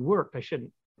Ballion, who worked,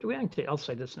 I'll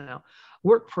say this now,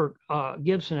 worked for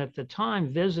Gibson at the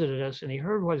time, visited us, and he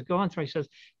heard what I was going through. He says,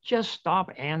 just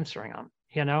stop answering them.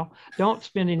 You know, don't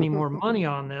spend any more money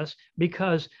on this,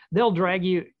 because they'll drag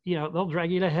you, they'll drag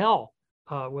you to hell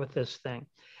with this thing.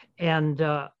 And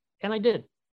I did,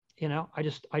 I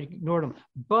ignored them.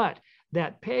 But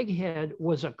that peg head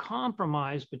was a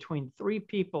compromise between three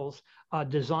people's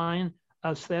design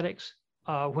aesthetics.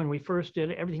 When we first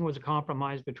did it, everything was a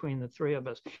compromise between the three of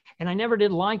us. And I never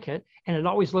did like it. And it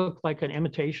always looked like an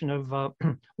imitation of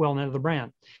well, none of the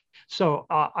brand. So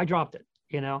I dropped it,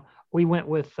 We went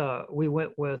with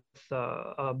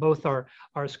both our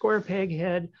square peg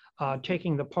head,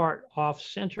 taking the part off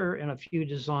center in a few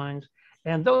designs.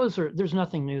 And there's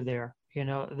nothing new there.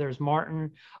 There's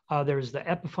Martin, there's the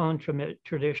Epiphone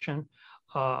tradition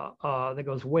that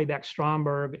goes way back,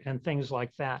 Stromberg and things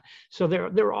like that. So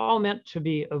they're all meant to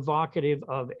be evocative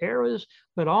of eras,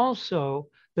 but also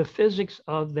the physics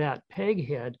of that peg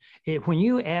head. When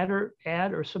you add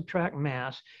or subtract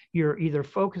mass, you're either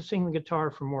focusing the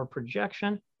guitar for more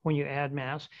projection when you add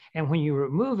mass, and when you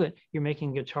remove it, you're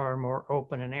making guitar more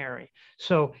open and airy.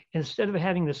 So instead of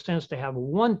having the sense to have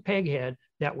one peg head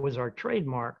that was our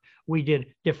trademark, we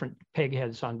did different peg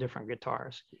heads on different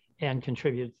guitars and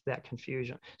contributed to that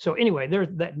confusion. So anyway,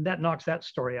 that knocks that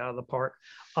story out of the park.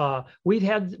 We've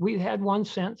had one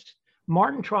since.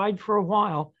 Martin tried for a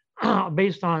while,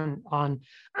 based on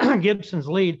Gibson's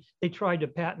lead. They tried to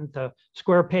patent the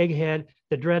square peg head,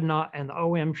 the dreadnought, and the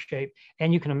OM shape,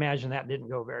 and you can imagine that didn't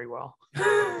go very well.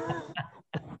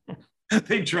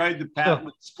 They tried to patent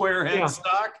the square head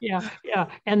stock. Yeah.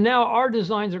 And now our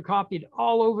designs are copied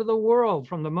all over the world,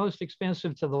 from the most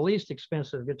expensive to the least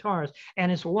expensive guitars,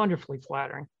 and it's wonderfully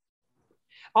flattering.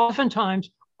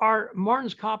 Oftentimes,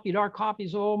 Martin's copied our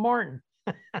copies of old Martin.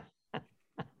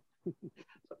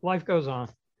 Life goes on.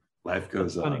 Life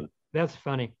goes on. That's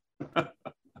funny.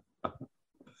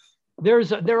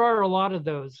 There are a lot of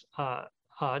those,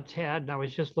 Tad. And I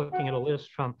was just looking at a list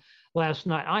from last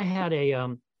night. I had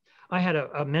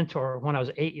a mentor when I was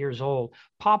 8 years old,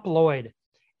 Pop Lloyd,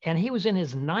 and he was in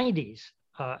his 90s,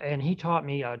 and he taught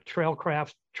me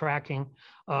trailcraft tracking,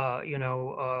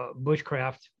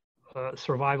 bushcraft,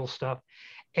 survival stuff.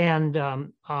 And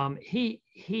he's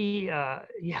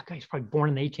probably born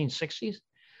in the 1860s.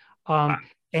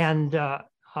 And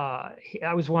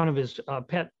I was one of his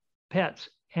pets.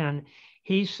 And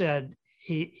he said,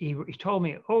 he told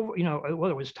me,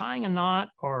 whether it was tying a knot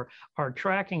or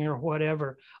tracking or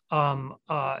whatever,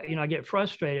 I get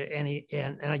frustrated,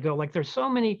 and I go, like, there's so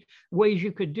many ways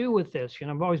you could do with this.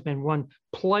 I've always been one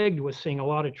plagued with seeing a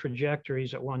lot of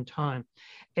trajectories at one time.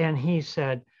 And he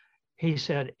said,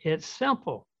 it's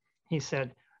simple. He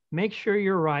said, make sure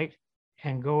you're right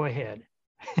and go ahead.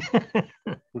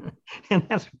 And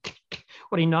that's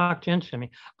what he knocked into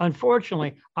me.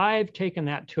 Unfortunately, I've taken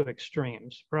that to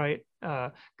extremes, right?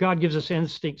 God gives us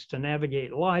instincts to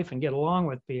navigate life and get along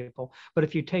with people. But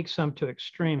if you take some to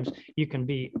extremes, you can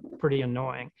be pretty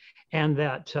annoying. And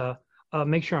that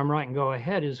make sure I'm right and go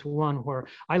ahead is one where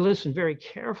I listen very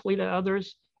carefully to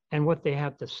others and what they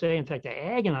have to say. In fact, I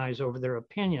agonize over their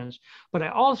opinions, but I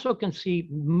also can see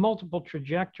multiple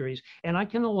trajectories, and I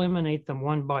can eliminate them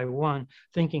one by one,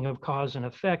 thinking of cause and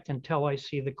effect until I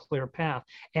see the clear path.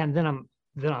 And then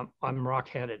I'm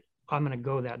rock-headed. I'm going to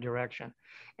go that direction.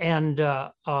 And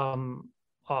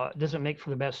doesn't make for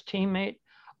the best teammate,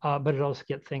 but it also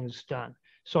gets things done.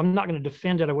 So I'm not going to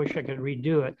defend it. I wish I could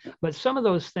redo it. But some of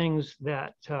those things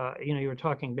that, you were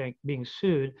talking about being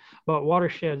sued, but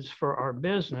watersheds for our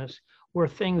business were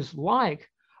things like,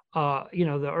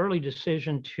 the early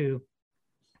decision to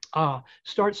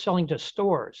start selling to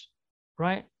stores,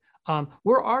 right?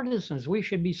 We're artisans. We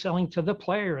should be selling to the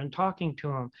player and talking to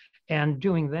them and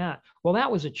doing that. Well,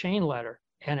 that was a chain letter,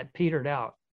 and it petered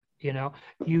out.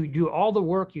 You do all the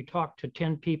work, you talk to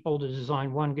 10 people to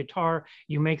design one guitar,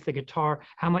 you make the guitar,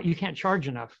 how much, you can't charge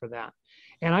enough for that.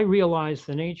 And I realized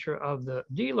the nature of the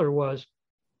dealer was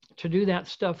to do that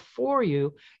stuff for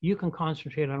you. You can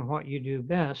concentrate on what you do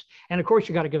best. And of course,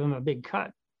 you got to give them a big cut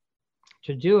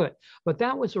to do it. But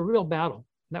that was a real battle,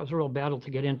 That was a real battle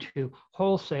to get into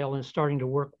wholesale and starting to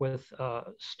work with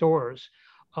stores.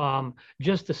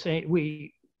 Just to say,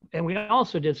 we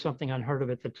also did something unheard of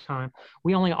at the time.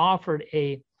 We only offered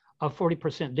a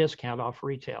 40% discount off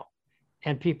retail.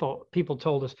 And people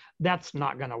told us that's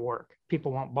not going to work.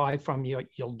 People won't buy from you,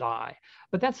 you'll die.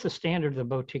 But that's the standard of the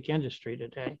boutique industry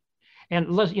today. And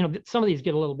let's, some of these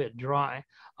get a little bit dry.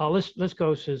 Let's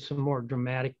go to some more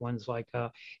dramatic ones like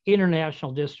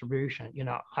international distribution.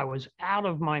 I was out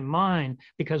of my mind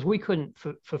because we couldn't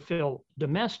fulfill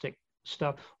domestic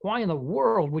stuff. Why in the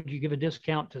world would you give a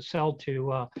discount to sell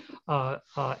to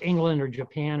England or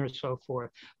Japan or so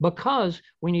forth? Because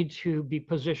we need to be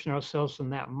positioning ourselves in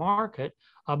that market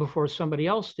before somebody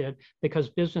else did, because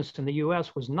business in the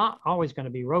US was not always going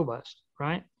to be robust,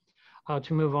 right?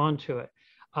 To move on to it.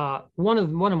 One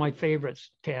of my favorites,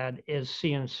 Tad, is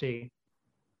CNC.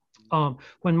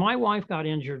 When my wife got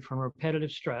injured from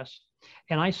repetitive stress,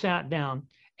 and I sat down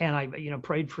and I,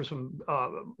 prayed for some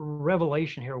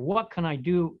revelation here. What can I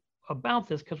do about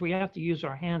this? Because we have to use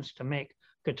our hands to make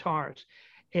guitars.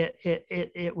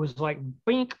 It was like,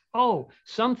 bink, oh,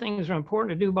 some things are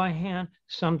important to do by hand,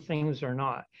 some things are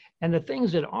not. And the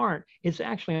things that aren't, it's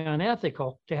actually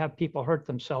unethical to have people hurt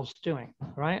themselves doing,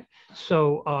 right?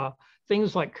 So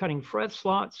things like cutting fret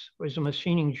slots was a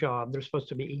machining job. They're supposed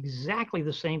to be exactly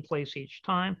the same place each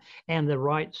time and the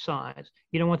right size.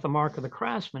 You don't want the mark of the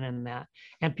craftsman in that.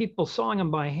 And people sawing them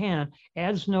by hand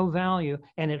adds no value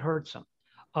and it hurts them.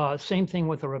 Same thing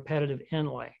with a repetitive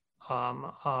inlay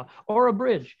or a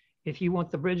bridge. If you want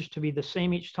the bridge to be the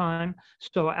same each time,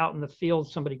 so out in the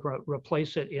field, somebody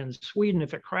replace it in Sweden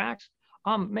if it cracks,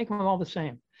 make them all the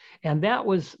same. And that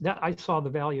I saw the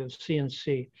value of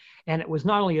CNC. And it was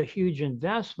not only a huge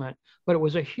investment, but it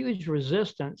was a huge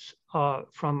resistance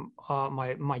from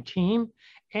my team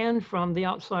and from the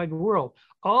outside world.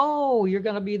 Oh, you're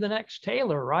going to be the next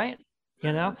Taylor, right?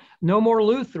 No more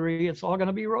Lutherie, it's all going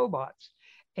to be robots.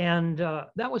 And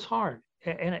that was hard.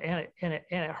 And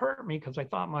it hurt me because I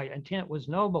thought my intent was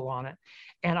noble on it.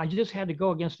 And I just had to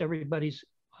go against everybody's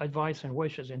advice and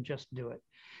wishes and just do it.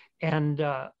 And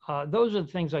those are the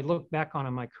things I look back on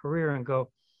in my career and go,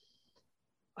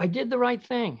 I did the right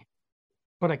thing,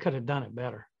 but I could have done it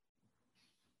better.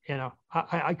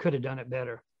 I could have done it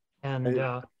better. And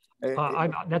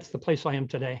that's the place I am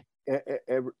today.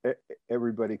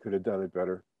 Everybody could have done it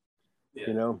better.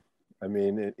 Yeah. I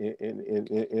mean,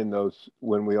 in those,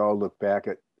 when we all look back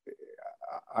at,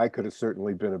 I could have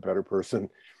certainly been a better person.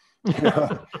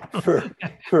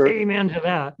 For amen to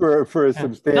that. For a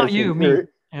substantial not you, period,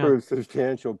 me. for a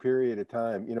substantial period of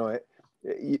time.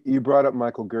 You brought up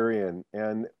Michael Gurian,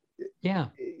 and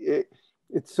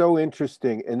it's so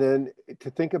interesting. And then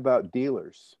to think about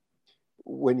dealers,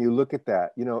 when you look at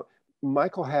that,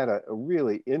 Michael had a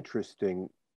really interesting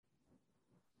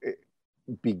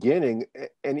beginning,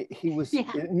 and he was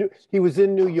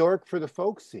in New York for the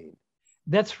folk scene.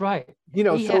 That's right.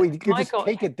 So he could just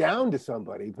take it down to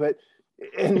somebody, but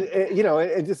and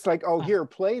just like, oh, here,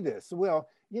 play this. Well,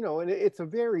 and it's a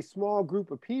very small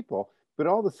group of people, but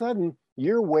all of a sudden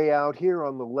you're way out here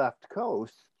on the left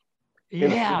coast.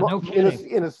 In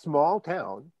a small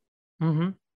town,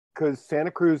 because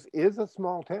Santa Cruz is a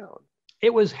small town.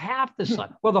 It was half the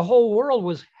size. Well, the whole world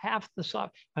was half the size.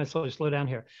 I'm sorry, slow down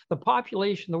here. The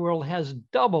population of the world has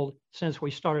doubled since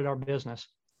we started our business.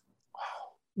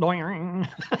 Wow.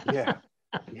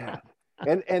 Yeah.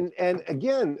 And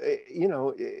again,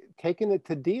 taking it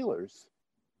to dealers.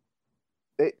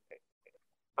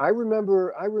 I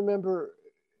remember,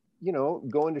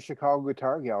 going to Chicago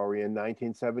Guitar Gallery in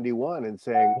 1971 and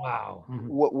saying, "Wow,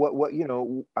 what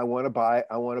I want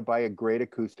to buy a great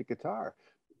acoustic guitar."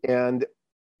 And,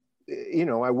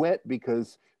 I went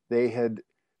because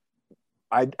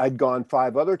I'd gone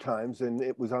 5 other times, and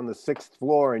it was on the 6th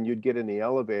floor, and you'd get in the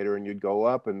elevator and you'd go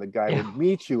up, and the guy would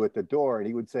meet you at the door, and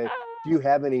he would say, "Do you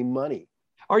have any money?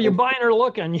 Are you buying or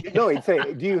looking?" No, he'd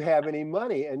say, "Do you have any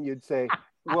money?" And you'd say,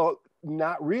 "Well,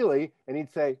 not really." And he'd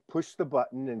say, "Push the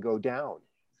button and go down."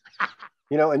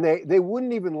 And they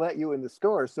wouldn't even let you in the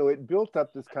store. So it built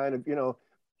up this kind of,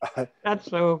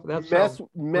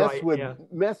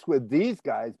 mess with these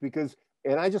guys,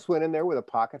 and I just went in there with a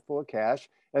pocket full of cash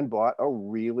and bought a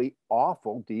really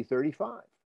awful D35.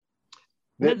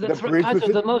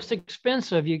 The most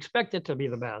expensive. You expect it to be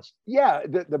the best. Yeah,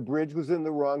 the bridge was in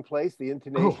the wrong place. The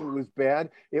intonation was bad.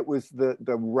 It was the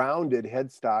rounded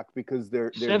headstock because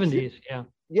they're 70s.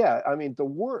 Yeah, I mean the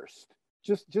worst,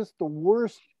 just the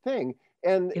worst thing.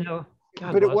 And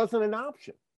but it wasn't an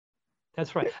option.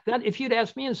 That's right. That if you'd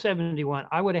asked me in 71,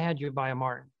 I would have had you buy a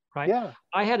Martin, right? Yeah.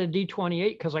 I had a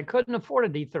D28 because I couldn't afford a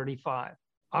D35.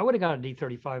 I would have got a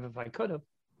D35 if I could have.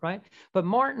 right? But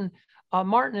Martin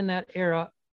in that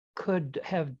era could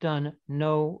have done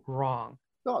no wrong.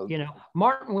 No, You know,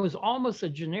 Martin was almost a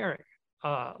generic,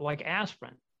 like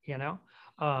aspirin.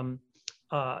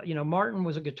 Martin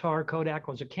was a guitar, Kodak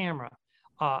was a camera,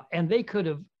 and they could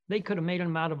have made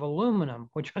them out of aluminum,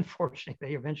 which unfortunately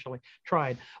they eventually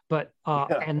tried, but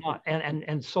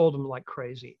and sold them like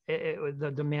crazy.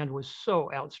 The demand was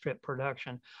so outstripped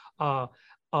production, oh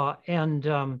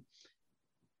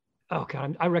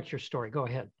God, I wrecked your story. Go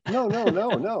ahead. No.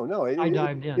 I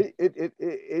dived in.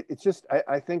 It's just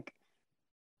I think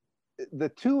the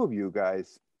two of you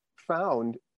guys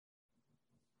found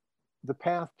the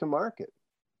path to market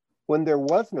when there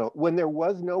was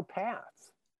no path.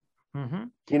 Mm-hmm.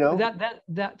 You know,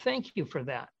 that thank you for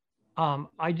that.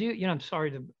 I do, I'm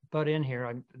sorry to butt in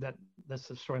here. That's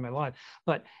the story of my life.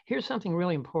 But here's something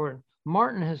really important.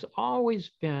 Martin has always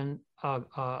been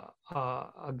a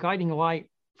guiding light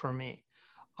for me.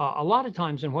 A lot of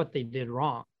times in what they did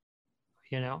wrong,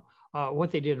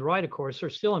 what they did right, of course, they're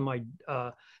still in my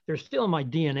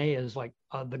DNA as like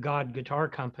the God Guitar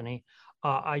Company.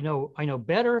 I know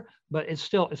better, but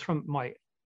it's from my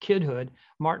kidhood.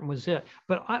 Martin was it.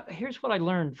 But here's what I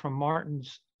learned from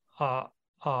Martin's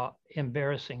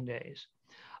embarrassing days.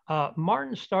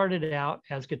 Martin started out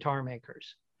as guitar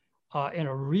makers in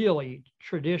a really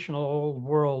traditional old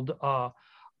world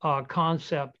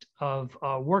concept of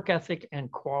work ethic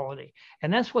and quality.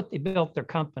 And that's what they built their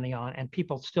company on. And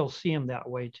people still see them that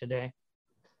way today.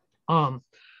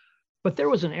 But there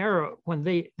was an era when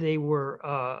they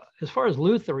were, as far as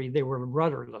Luthiery, they were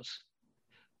rudderless.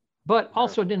 But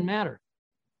also it didn't matter.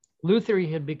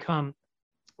 Luthiery had become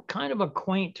kind of a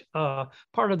quaint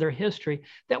part of their history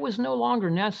that was no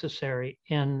longer necessary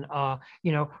in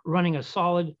running a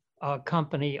solid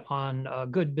company on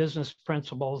good business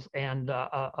principles and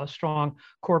a strong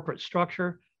corporate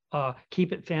structure.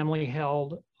 Keep it family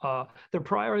held. Their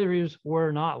priorities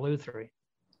were not Luthiery,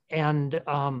 and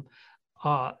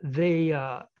they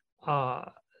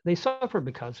suffered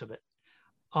because of it.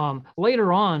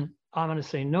 Later on, I'm going to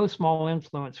say no small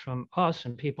influence from us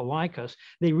and people like us.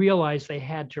 They realized they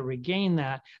had to regain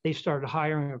that. They started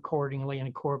hiring accordingly and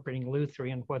incorporating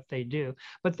Luthiery in what they do.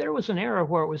 But there was an era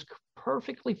where it was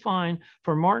perfectly fine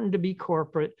for Martin to be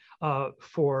corporate,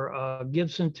 for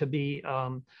Gibson to be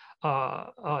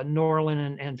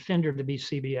Norlin and Fender to be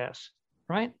CBS,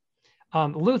 right?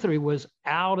 Luthiery was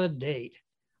out of date.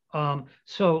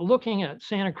 So looking at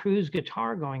Santa Cruz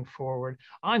Guitar going forward,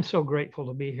 I'm so grateful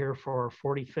to be here for our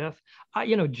 45th.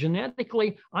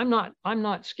 Genetically, I'm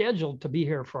not scheduled to be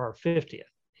here for our 50th,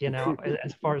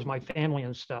 as far as my family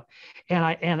and stuff. And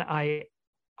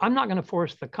I'm not going to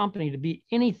force the company to be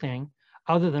anything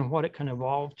other than what it can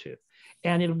evolve to.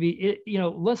 And it'll be,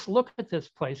 let's look at this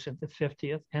place at the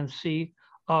 50th and see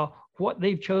what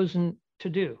they've chosen to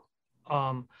do.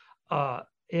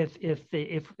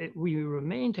 If we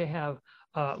remain to have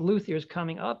luthiers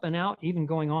coming up and out, even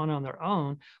going on their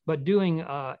own, but doing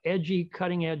edgy,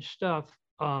 cutting edge stuff,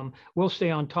 we'll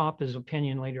stay on top as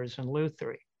opinion leaders in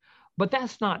luthiery. But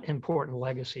that's not important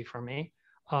legacy for me.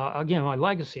 Again, my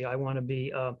legacy, I want to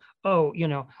be,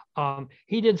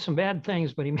 he did some bad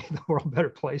things, but he made the world a better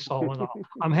place all in all.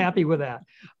 I'm happy with that.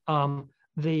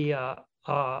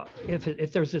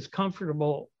 If there's this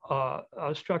comfortable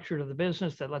structure to the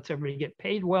business that lets everybody get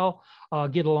paid well,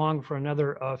 get along for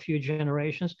another few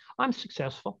generations, I'm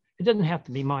successful. It doesn't have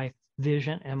to be my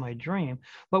vision and my dream,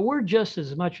 but we're just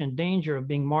as much in danger of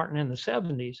being Martin in the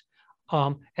 70s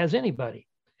as anybody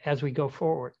as we go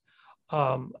forward.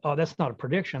 That's not a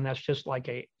prediction. That's just like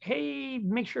hey,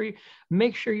 make sure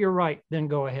you're right, then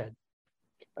go ahead.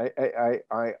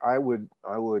 I would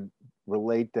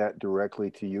relate that directly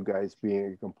to you guys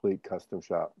being a complete custom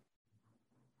shop.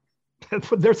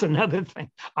 There's another thing.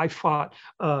 I fought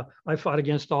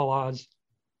against all odds.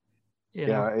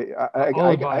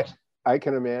 I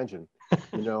can imagine,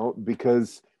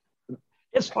 because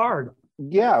it's hard.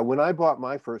 Yeah, when I bought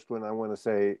my first one, I want to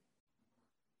say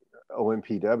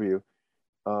OMPW,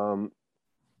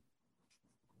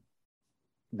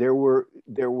 there were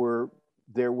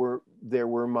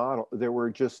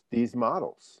just these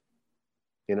models,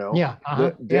 Yeah.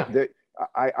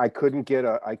 I couldn't get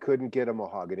a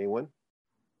mahogany one,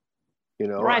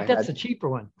 Right, that's the cheaper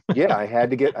one. Yeah, I had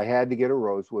to get a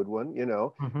rosewood one,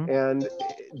 Mm-hmm. And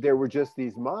there were just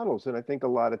these models, and I think a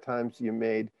lot of times you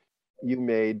made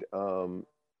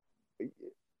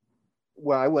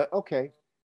I went, okay.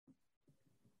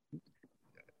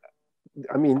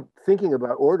 I mean, thinking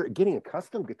about getting a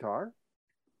custom guitar,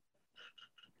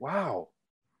 wow,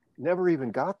 never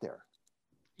even got there.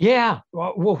 Yeah.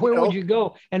 Well, where would you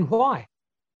go and why?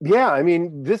 Yeah, I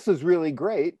mean, this is really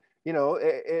great, you know,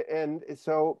 and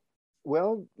so,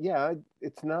 well, yeah,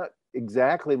 it's not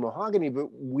exactly mahogany, but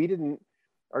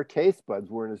our taste buds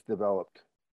weren't as developed.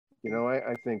 You know,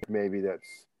 I think maybe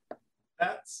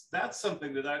That's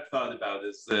something that I've thought about,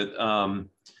 is that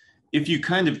if you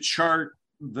kind of chart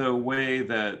the way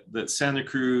that Santa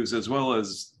Cruz, as well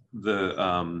as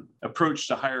the approach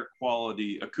to higher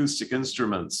quality acoustic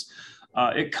instruments,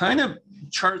 it kind of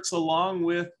charts along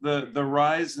with the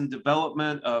rise and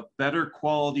development of better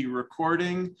quality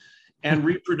recording and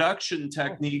reproduction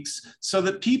techniques, so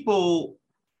that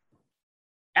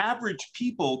average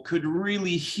people could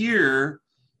really hear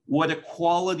what a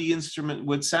quality instrument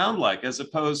would sound like, as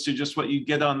opposed to just what you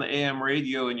get on the AM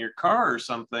radio in your car or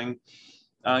something.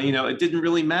 It didn't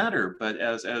really matter. But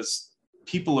as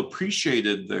people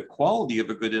appreciated the quality of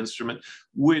a good instrument,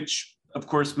 which of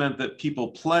course meant that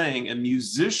people playing and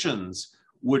musicians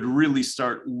would really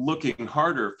start looking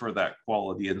harder for that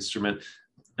quality instrument.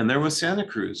 And there was Santa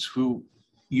Cruz, who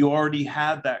you already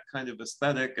had that kind of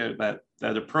aesthetic, that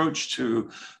approach to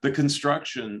the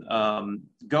construction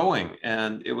going,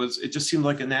 and it just seemed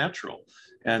like a natural.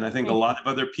 And I think a lot of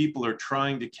other people are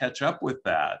trying to catch up with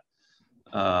that.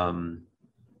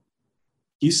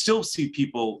 You still see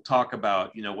people talk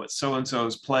about, what so-and-so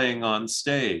is playing on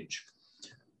stage.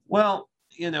 Well,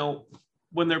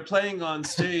 when they're playing on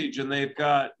stage and they've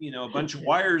got, a bunch of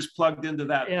wires plugged into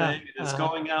that thing, and it's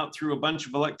going out through a bunch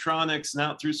of electronics and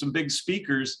out through some big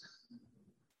speakers,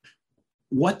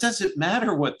 what does it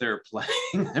matter what they're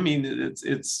playing? I mean,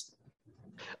 it's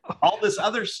all this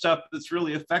other stuff that's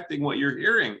really affecting what you're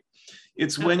hearing.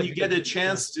 It's when you get a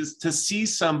chance to see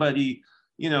somebody,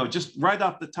 just right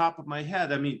off the top of my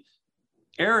head. I mean,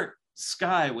 Eric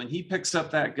Sky, when he picks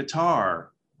up that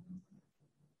guitar,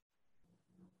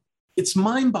 it's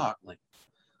mind-boggling.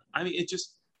 I mean, it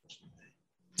just,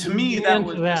 to me, that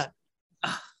was that.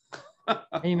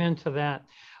 Amen to that.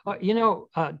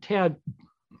 Ted,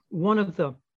 one of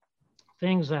the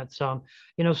things that's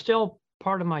still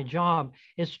part of my job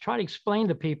is to try to explain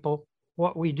to people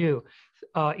what we do.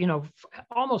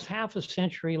 Almost half a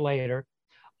century later,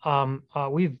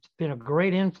 we've been a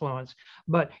great influence,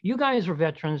 but you guys are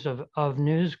veterans of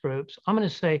news groups. I'm going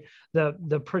to say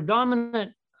the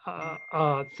predominant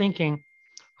thinking,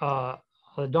 the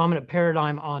dominant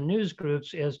paradigm on news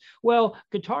groups is, well,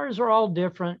 guitars are all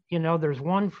different. There's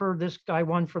one for this guy,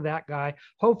 one for that guy.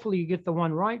 Hopefully you get the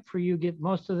one right for you, get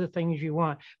most of the things you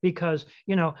want, because,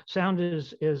 sound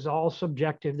is all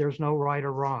subjective. There's no right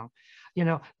or wrong.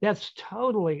 That's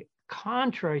totally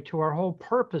contrary to our whole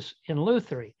purpose in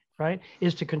Luthiery, right?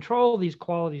 Is to control these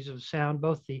qualities of sound,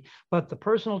 both the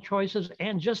personal choices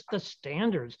and just the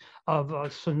standards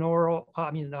of sonority,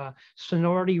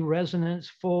 resonance,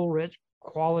 full, rich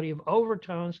quality of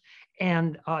overtones,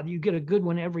 and you get a good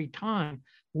one every time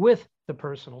with the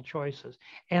personal choices.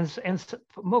 And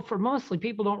for mostly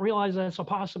people don't realize that's a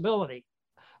possibility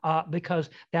because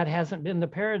that hasn't been the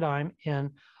paradigm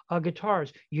in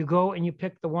guitars. You go and you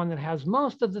pick the one that has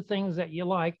most of the things that you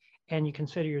like, and you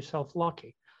consider yourself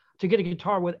lucky. To get a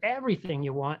guitar with everything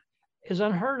you want is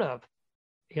unheard of.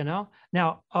 Now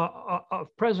a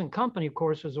present company, of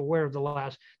course, is aware of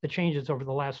the changes over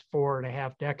the last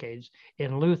 4.5 decades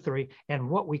in Luthiery and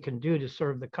what we can do to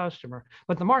serve the customer,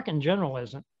 but the market in general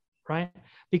isn't, right?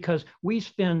 Because we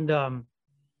spend I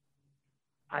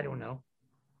don't know,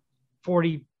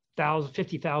 $40,000,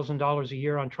 $50,000 a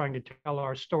year on trying to tell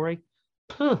our story.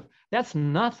 That's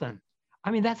nothing.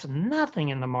 I mean, that's nothing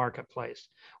in the marketplace.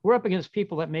 We're up against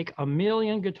people that make 1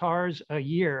 million guitars a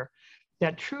year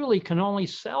that truly can only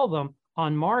sell them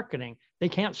on marketing. They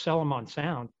can't sell them on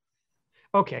sound.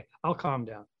 Okay, I'll calm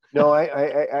down. No,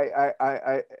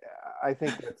 I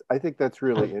think that's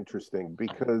really interesting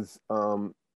because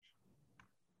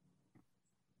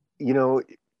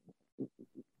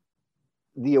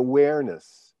the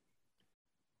awareness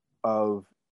of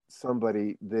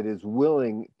somebody that is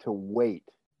willing to wait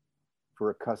for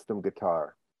a custom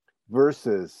guitar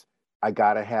versus I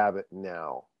gotta have it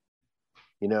now,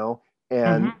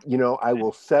 and I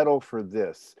will settle for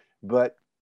this. But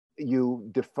you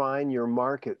define your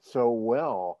market so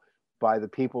well by the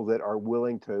people that are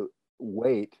willing to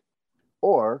wait,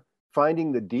 or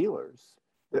finding the dealers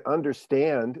that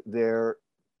understand their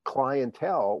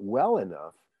clientele well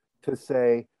enough to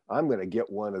say, I'm going to get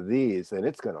one of these and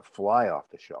it's going to fly off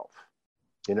the shelf.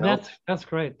 That's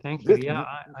great. Thank you.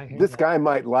 I hear this that. guy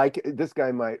might like it. This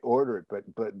guy might order it,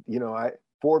 but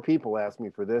 4 people ask me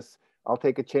for this. I'll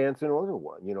take a chance and order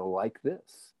one, like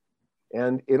this.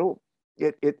 And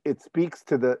it speaks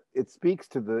to the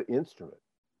instrument.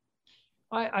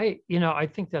 I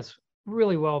think that's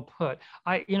really well put.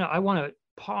 I want to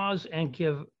pause and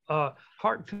give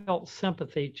heartfelt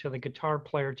sympathy to the guitar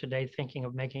player today thinking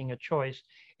of making a choice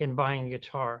in buying a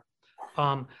guitar.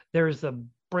 There's the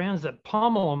brands that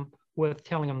pummel them with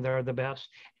telling them they're the best.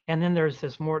 And then there's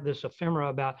this ephemera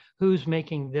about who's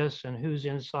making this and who's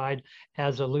inside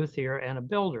as a luthier and a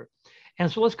builder. And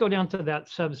so let's go down to that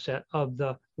subset of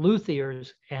the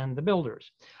luthiers and the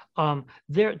builders.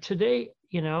 There today,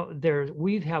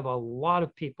 we have a lot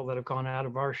of people that have gone out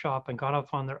of our shop and gone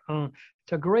off on their own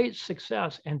to great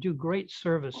success and do great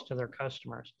service to their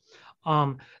customers.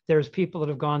 There's people that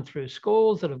have gone through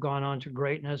schools that have gone on to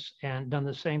greatness and done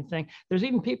the same thing. There's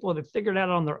even people that have figured out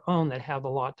on their own that have a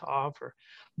lot to offer.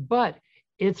 But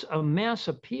it's a mass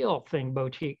appeal thing,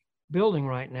 boutique building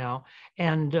right now.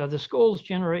 And the schools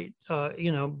generate,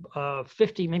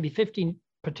 50, maybe 50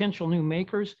 potential new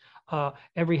makers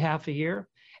every half a year.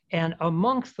 And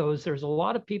amongst those, there's a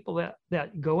lot of people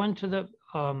that go into the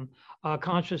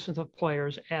consciousness of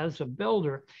players as a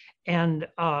builder. And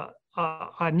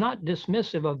I'm not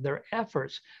dismissive of their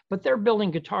efforts, but they're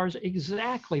building guitars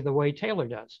exactly the way Taylor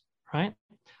does, right?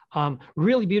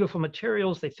 Really beautiful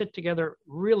materials. They fit together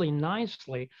really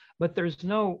nicely, but there's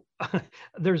no,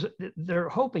 they're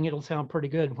hoping it'll sound pretty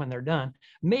good when they're done.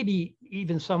 Maybe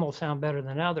even some will sound better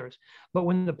than others. But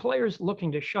when the player's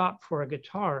looking to shop for a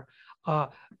guitar,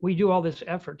 we do all this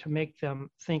effort to make them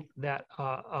think that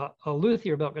a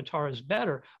luthier built guitar is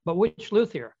better, but which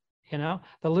luthier?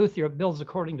 The luthier builds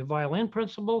according to violin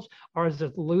principles, or is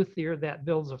it the luthier that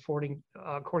builds according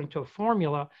to a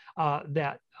formula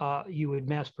that you would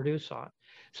mass produce on?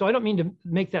 So I don't mean to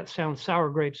make that sound sour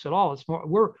grapes at all. It's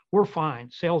more, we're fine.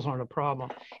 Sales aren't a problem.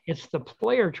 It's the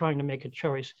player trying to make a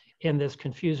choice in this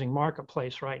confusing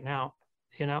marketplace right now.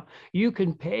 You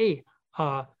can pay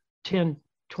 $10,000,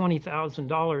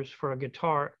 $20,000 for a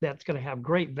guitar that's going to have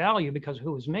great value because of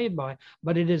who it was made by,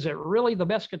 but is it really the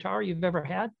best guitar you've ever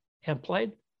had and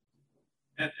played?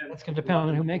 And it's going to depend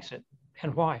on who makes it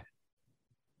and why.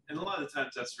 And a lot of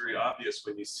times that's very obvious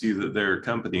when you see that there are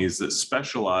companies that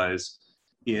specialize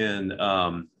in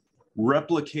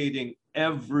replicating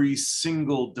every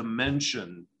single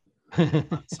dimension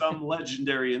on some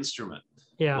legendary instrument.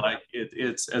 Yeah. Like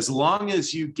it's as long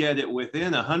as you get it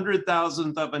within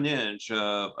 100,000th of an inch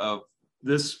of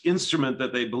this instrument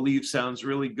that they believe sounds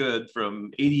really good from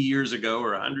 80 years ago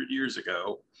or 100 years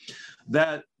ago,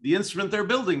 that the instrument they're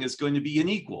building is going to be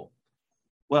unequal.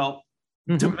 Well,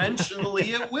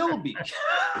 dimensionally, it will be.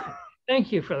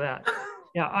 Thank you for that.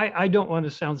 Yeah, I don't want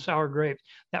to sound sour grapes.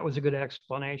 That was a good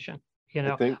explanation.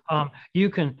 You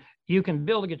can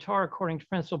build a guitar according to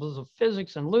principles of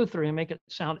physics and Luther and make it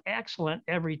sound excellent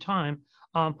every time,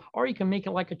 or you can make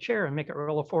it like a chair and make it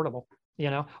real affordable.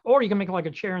 Or you can make it like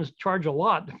a chair and charge a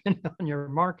lot depending on your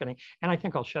marketing. And I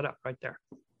think I'll shut up right there.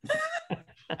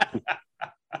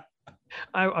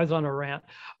 I was on a rant.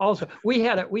 Also, we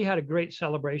had a great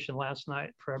celebration last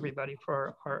night for everybody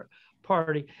for our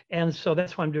party, and so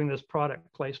that's why I'm doing this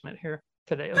product placement here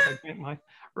today as I drink my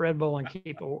Red Bull and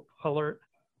keep alert.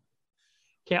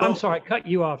 Okay, I'm sorry, I cut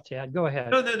you off, Tad. Go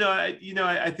ahead. No.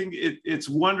 I think it's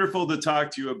wonderful to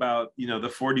talk to you about the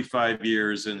 45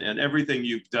 years and everything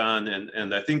you've done,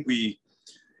 and I think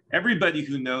everybody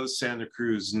who knows Santa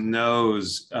Cruz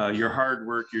knows your hard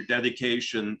work, your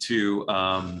dedication to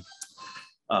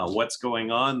what's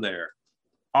going on there.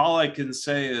 All I can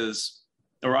say is,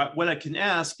 or what I can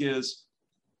ask is,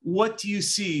 what do you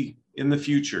see in the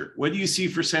future? What do you see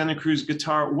for Santa Cruz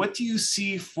Guitar? What do you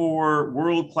see for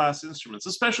world-class instruments,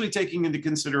 especially taking into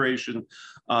consideration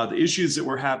the issues that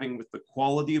we're having with the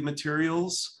quality of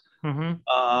materials,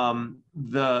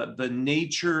 the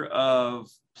nature of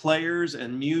players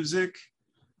and music,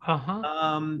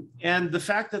 and the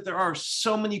fact that there are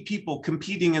so many people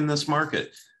competing in this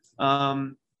market.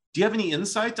 Do you have any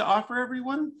insight to offer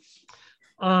everyone?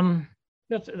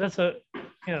 That's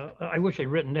I wish I'd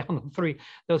written down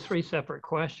those three separate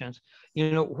questions.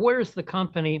 Where's the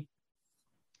company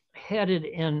headed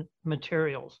in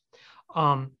materials?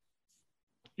 I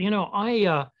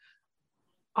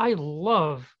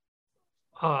love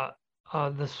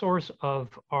the source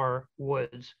of our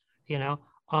woods.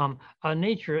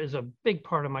 Nature is a big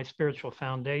part of my spiritual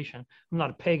foundation. I'm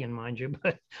not a pagan, mind you,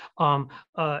 but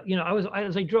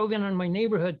as I drove in my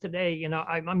neighborhood today,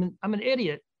 I'm an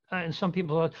idiot. And some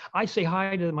people, I say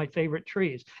hi to my favorite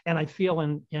trees, and I feel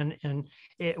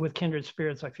with kindred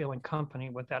spirits, I feel in company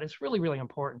with that. It's really, really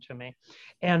important to me.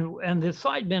 And the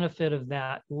side benefit of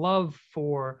that love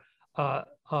for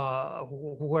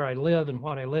where I live and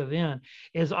what I live in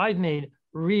is I've made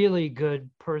really good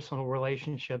personal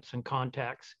relationships and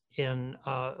contacts in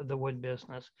the wood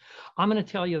business. I'm going to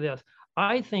tell you this.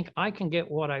 I think I can get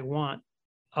what I want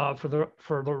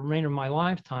for the remainder of my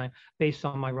lifetime based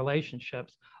on my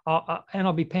relationships, and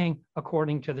I'll be paying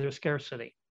according to their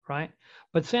scarcity, right?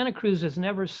 But Santa Cruz has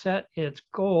never set its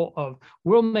goal of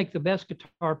we'll make the best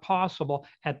guitar possible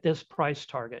at this price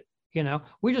target. You know,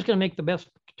 we're just going to make the best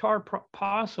guitar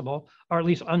possible, or at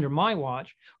least under my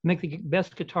watch, make the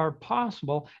best guitar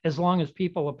possible as long as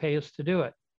people will pay us to do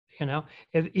it. You know,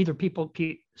 if either people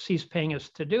cease paying us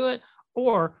to do it,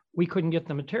 or we couldn't get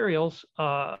the materials,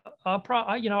 I'll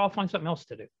find something else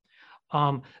to do.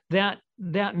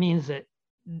 That means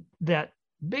that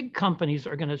big companies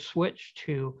are going to switch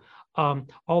to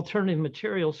alternative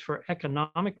materials for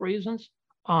economic reasons.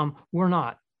 We're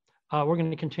not. We're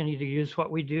going to continue to use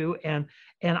what we do, and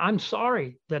I'm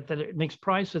sorry that it makes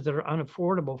prices that are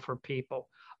unaffordable for people,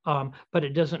 but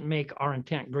it doesn't make our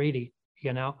intent greedy,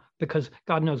 you know, because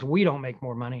God knows we don't make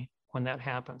more money when that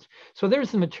happens. So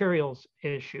there's the materials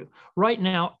issue. Right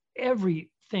now,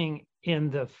 everything in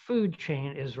the food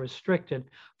chain is restricted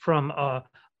from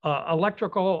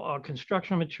electrical,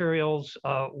 construction materials,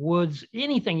 woods,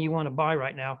 anything you want to buy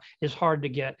right now is hard to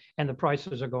get, and the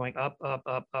prices are going up, up,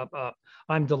 up, up, up.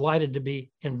 I'm delighted to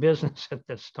be in business at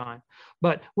this time,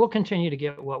 but we'll continue to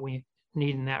get what we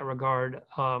need in that regard,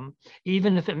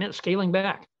 even if it meant scaling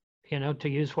back, you know, to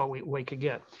use what we could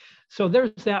get. So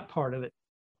there's that part of it.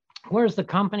 Where's the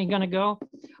company going to go?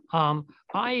 I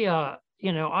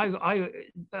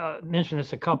mentioned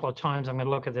this a couple of times. I'm going to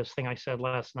look at this thing I said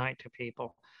last night to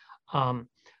people. What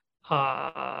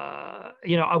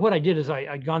I did is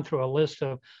I'd gone through a list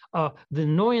of the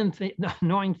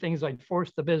annoying things I'd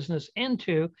forced the business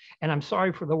into, and I'm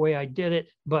sorry for the way I did it,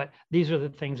 but these are the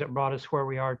things that brought us where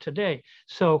we are today.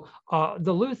 So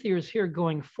the luthiers here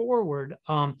going forward,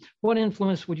 what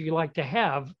influence would you like to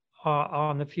have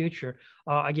on the future?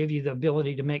 I give you the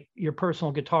ability to make your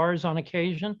personal guitars on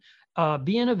occasion.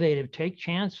 Be innovative, take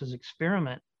chances,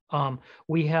 experiment.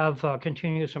 We have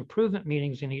continuous improvement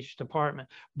meetings in each department.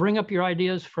 Bring up your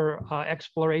ideas for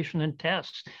exploration and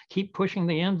tests. Keep pushing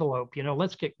the envelope. You know,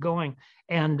 let's get going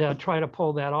and try to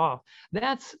pull that off.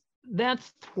 That's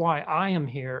why I am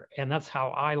here, and that's how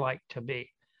I like to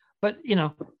be. But you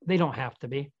know, they don't have to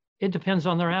be. It depends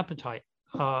on their appetite.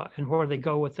 And where they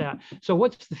go with that. So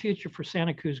what's the future for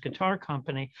Santa Cruz Guitar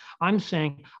Company? I'm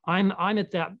saying I'm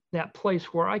at that place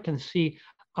where I can see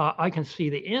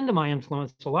the end of my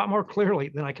influence a lot more clearly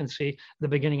than I can see the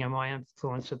beginning of my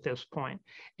influence at this point.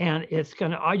 And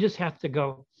I just have to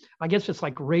go, I guess it's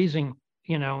like raising,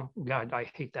 you know, God, I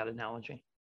hate that analogy.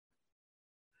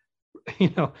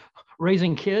 You know,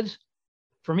 raising kids.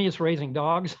 For me, it's raising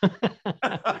dogs,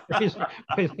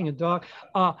 raising a dog.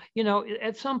 You know,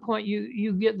 at some point,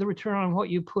 you get the return on what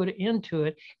you put into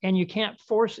it, and you can't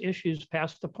force issues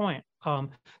past the point.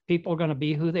 People are going to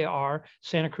be who they are.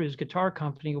 Santa Cruz Guitar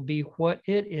Company will be what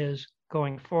it is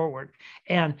going forward.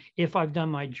 And if I've done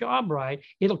my job right,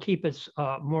 it'll keep its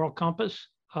moral compass,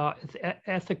 its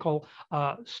ethical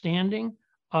standing,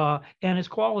 and its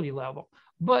quality level.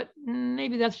 But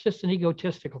maybe that's just an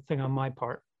egotistical thing on my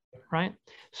part. Right.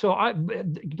 So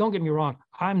don't get me wrong.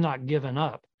 I'm not giving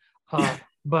up.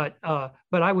 But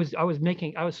I was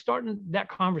starting that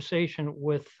conversation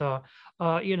with,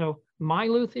 you know, my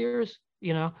luthiers,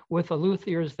 you know, with the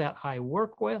luthiers that I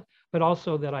work with, but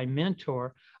also that I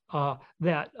mentor, you know,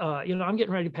 I'm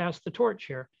getting ready to pass the torch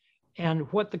here.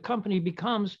 And what the company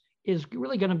becomes is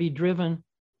really going to be driven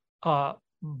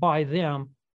by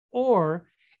them, or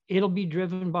it'll be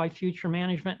driven by future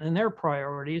management and their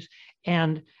priorities.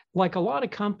 And like a lot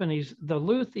of companies, the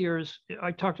luthiers,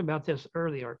 I talked about this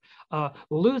earlier,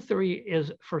 lutherie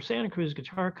is, for Santa Cruz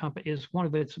Guitar Company, is one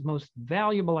of its most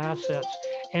valuable assets.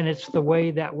 And it's the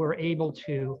way that we're able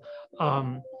to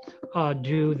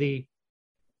do the,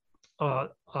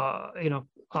 you know,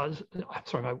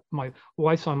 sorry, my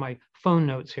wife's on my phone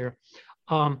notes here,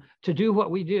 to do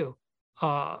what we do.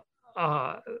 But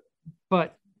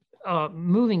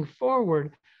moving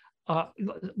forward,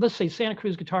 let's say Santa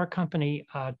Cruz Guitar Company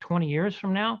 20 years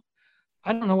from now,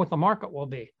 I don't know what the market will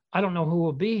be. I don't know who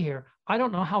will be here. I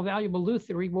don't know how valuable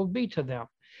lutherie will be to them.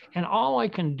 And all I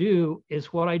can do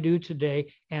is what I do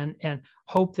today and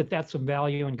hope that that's of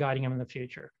value in guiding them in the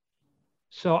future.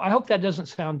 So I hope that doesn't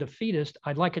sound defeatist.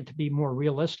 I'd like it to be more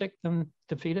realistic than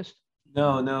defeatist.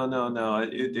 No.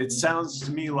 It sounds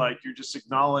to me like you're just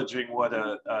acknowledging what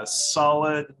a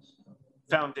solid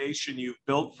foundation you've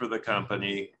built for the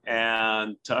company,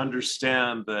 and to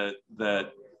understand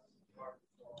that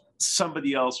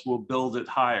somebody else will build it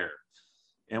higher.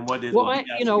 And what it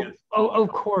you know, of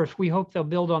course, we hope they'll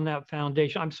build on that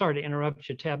foundation. I'm sorry to interrupt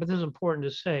you, Tab, but this is important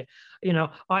to say. You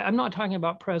know, I'm not talking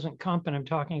about present company. I'm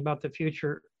talking about the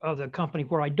future of the company,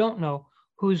 where I don't know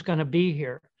who's going to be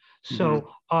here. So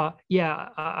yeah,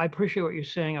 I appreciate what you're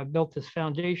saying. I've built this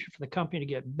foundation for the company to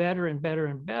get better and better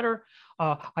and better.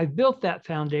 I've built that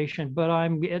foundation, but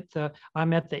I'm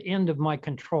at the end of my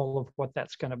control of what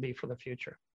that's going to be for the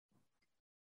future.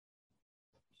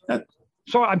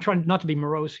 So I'm trying not to be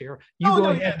morose here. You go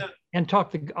ahead and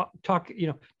talk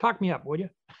me up, would you?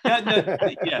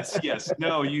 Yes.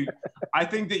 No, I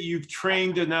think that you've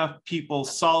trained enough people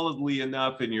solidly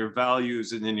enough in your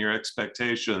values and in your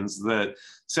expectations that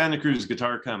Santa Cruz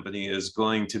Guitar Company is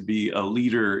going to be a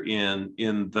leader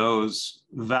in those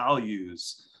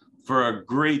values for a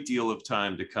great deal of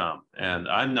time to come. And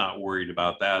I'm not worried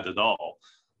about that at all.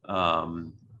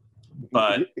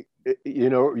 But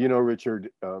Richard,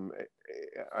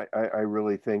 I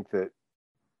really think that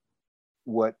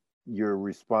what you're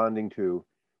responding to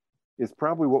is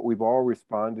probably what we've all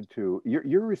responded to.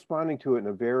 You're responding to it in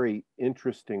a very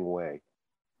interesting way.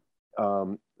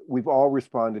 We've all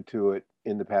responded to it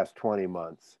in the past 20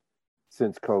 months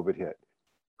since COVID hit.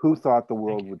 Who thought the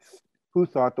world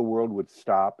would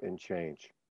stop and change?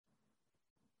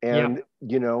 And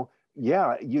you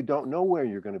don't know where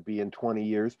you're going to be in 20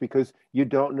 years because you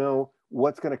don't know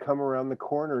what's going to come around the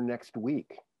corner next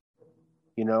week.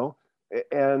 And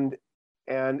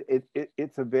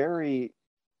it's a very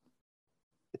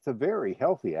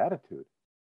healthy attitude.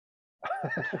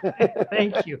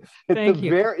 Thank you.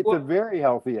 It's a very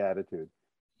healthy attitude.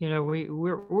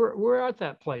 We're at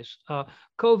that place.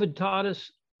 COVID taught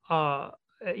us,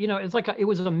 it's like it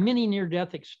was a mini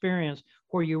near-death experience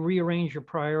where you rearrange your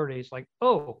priorities. Like,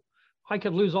 oh, I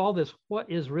could lose all this.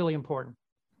 What is really important?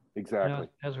 Exactly.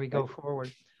 As we go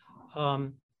forward.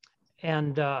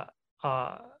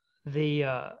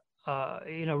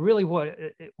 Really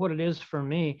what it is for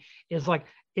me is like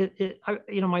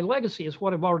my legacy is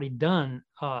what I've already done,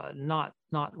 not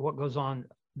what goes on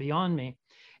beyond me.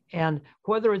 And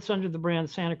whether it's under the brand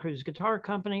Santa Cruz Guitar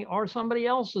Company or somebody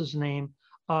else's name,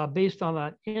 based on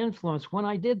that influence, when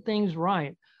I did things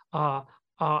right,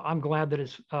 I'm glad that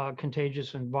it's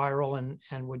contagious and viral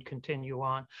and would continue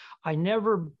on. I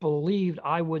never believed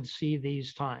I would see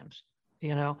these times.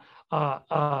 I'm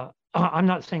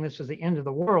not saying this is the end of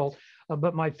the world,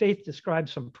 but my faith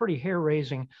describes some pretty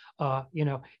hair-raising,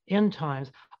 end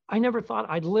times. I never thought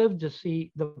I'd live to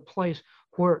see the place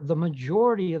where the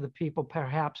majority of the people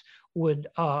perhaps would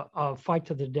fight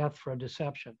to the death for a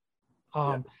deception.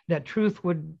 That truth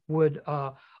would win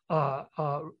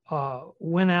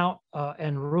out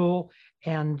and rule.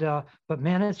 But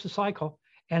man, it's a cycle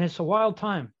and it's a wild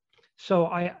time.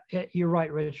 So you're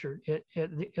right, Richard.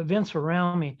 The events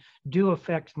around me do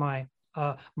affect my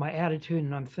attitude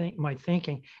and my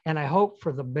thinking, and I hope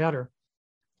for the better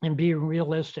and be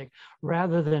realistic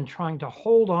rather than trying to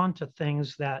hold on to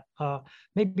things that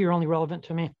maybe are only relevant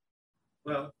to me.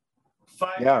 Well,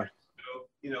 5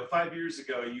 years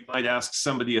ago, you might ask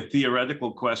somebody a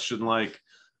theoretical question like,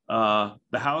 the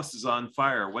house is on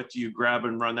fire. What do you grab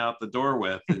and run out the door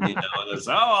with? And it's,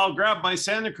 I'll grab my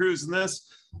Santa Cruz and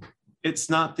this.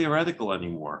 It's not theoretical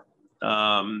anymore.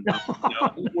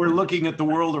 We're looking at the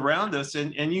world around us,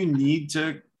 and you need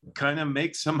to kind of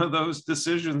make some of those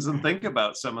decisions and think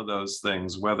about some of those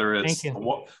things, whether it's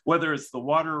the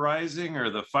water rising or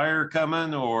the fire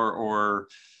coming or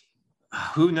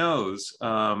who knows.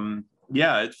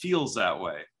 It feels that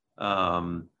way.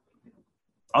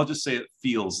 I'll just say it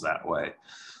feels that way.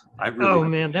 That's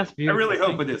beautiful. I really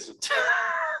hope it isn't.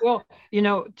 Well,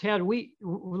 Ted,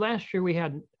 last year we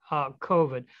had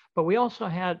COVID, but we also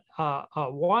had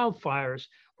wildfires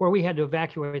where we had to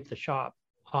evacuate the shop,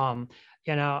 and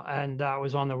I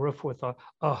was on the roof with a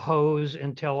hose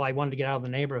until I wanted to get out of the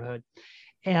neighborhood.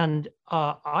 And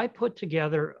I put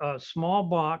together a small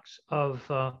box of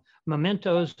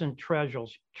mementos and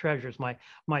treasures,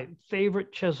 my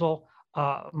favorite chisel,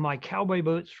 my cowboy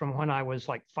boots from when I was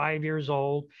like 5 years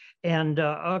old, and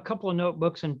a couple of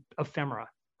notebooks and ephemera.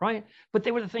 Right. But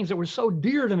they were the things that were so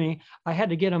dear to me. I had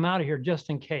to get them out of here just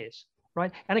in case.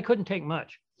 Right. And I couldn't take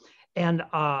much. And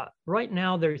right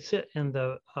now they sit in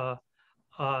the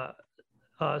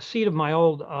seat of my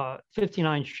old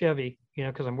 59 Chevy,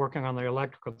 because I'm working on the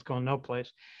electrical. It's going no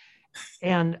place.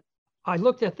 And I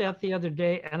looked at that the other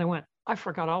day and I went, I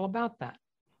forgot all about that.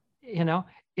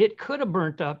 It could have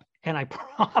burnt up and I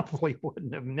probably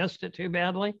wouldn't have missed it too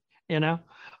badly.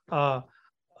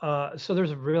 So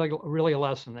there's really a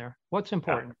lesson there. What's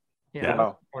important?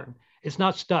 What's important. It's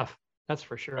not stuff. That's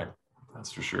for sure. Right.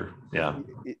 That's for sure. Yeah.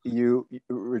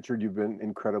 Richard, you've been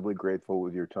incredibly grateful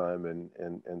with your time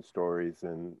and stories,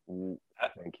 and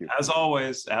thank you. As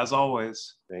always.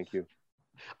 Thank you.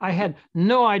 I had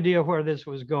no idea where this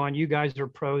was going. You guys are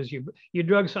pros. You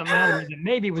drug something out of me that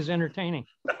maybe was entertaining.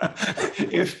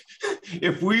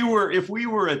 if we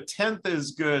were a tenth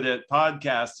as good at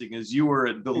podcasting as you were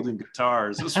at building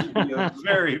guitars, this would be a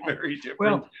very, very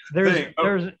different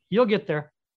Well, you'll get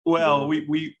there. Well,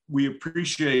 we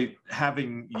appreciate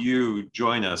having you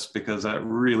join us, because that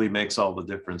really makes all the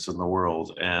difference in the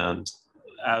world. And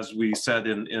as we said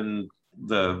in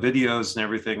the videos and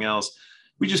everything else,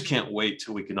 we just can't wait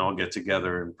till we can all get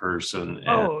together in person.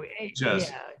 And yeah,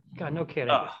 God, no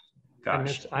kidding.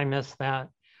 Gosh, I miss that.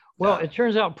 Well, It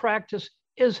turns out practice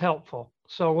is helpful,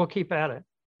 so we'll keep at it.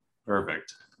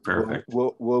 Perfect.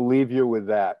 We'll leave you with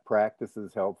that. Practice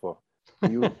is helpful.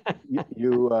 You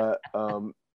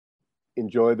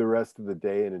enjoy the rest of the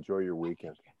day and enjoy your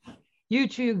weekend. You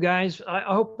too, guys. I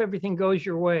hope everything goes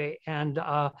your way. And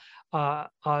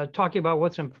talking about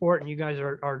what's important, you guys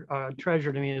are a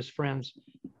treasure to me as friends.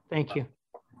 Thank you.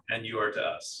 And you are to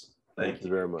us. Thank you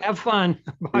very much. Have fun.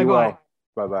 Bye-bye. Well.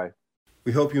 Bye-bye.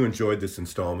 We hope you enjoyed this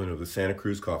installment of the Santa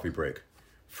Cruz Coffee Break.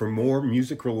 For more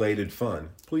music-related fun,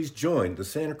 please join the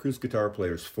Santa Cruz Guitar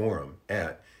Players Forum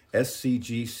at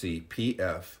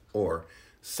SCGCPF or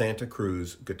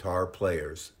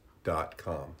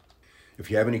santacruzguitarplayers.com.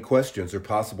 If you have any questions or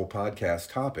possible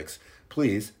podcast topics,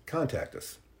 please contact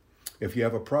us. If you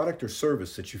have a product or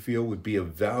service that you feel would be of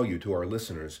value to our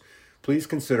listeners, please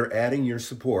consider adding your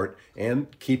support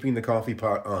and keeping the coffee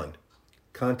pot on.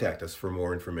 Contact us for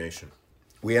more information.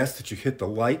 We ask that you hit the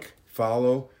like,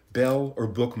 follow, bell, or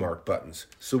bookmark buttons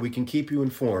so we can keep you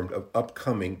informed of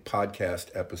upcoming podcast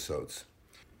episodes.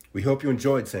 We hope you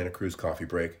enjoyed Santa Cruz Coffee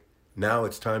Break. Now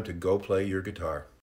it's time to go play your guitar.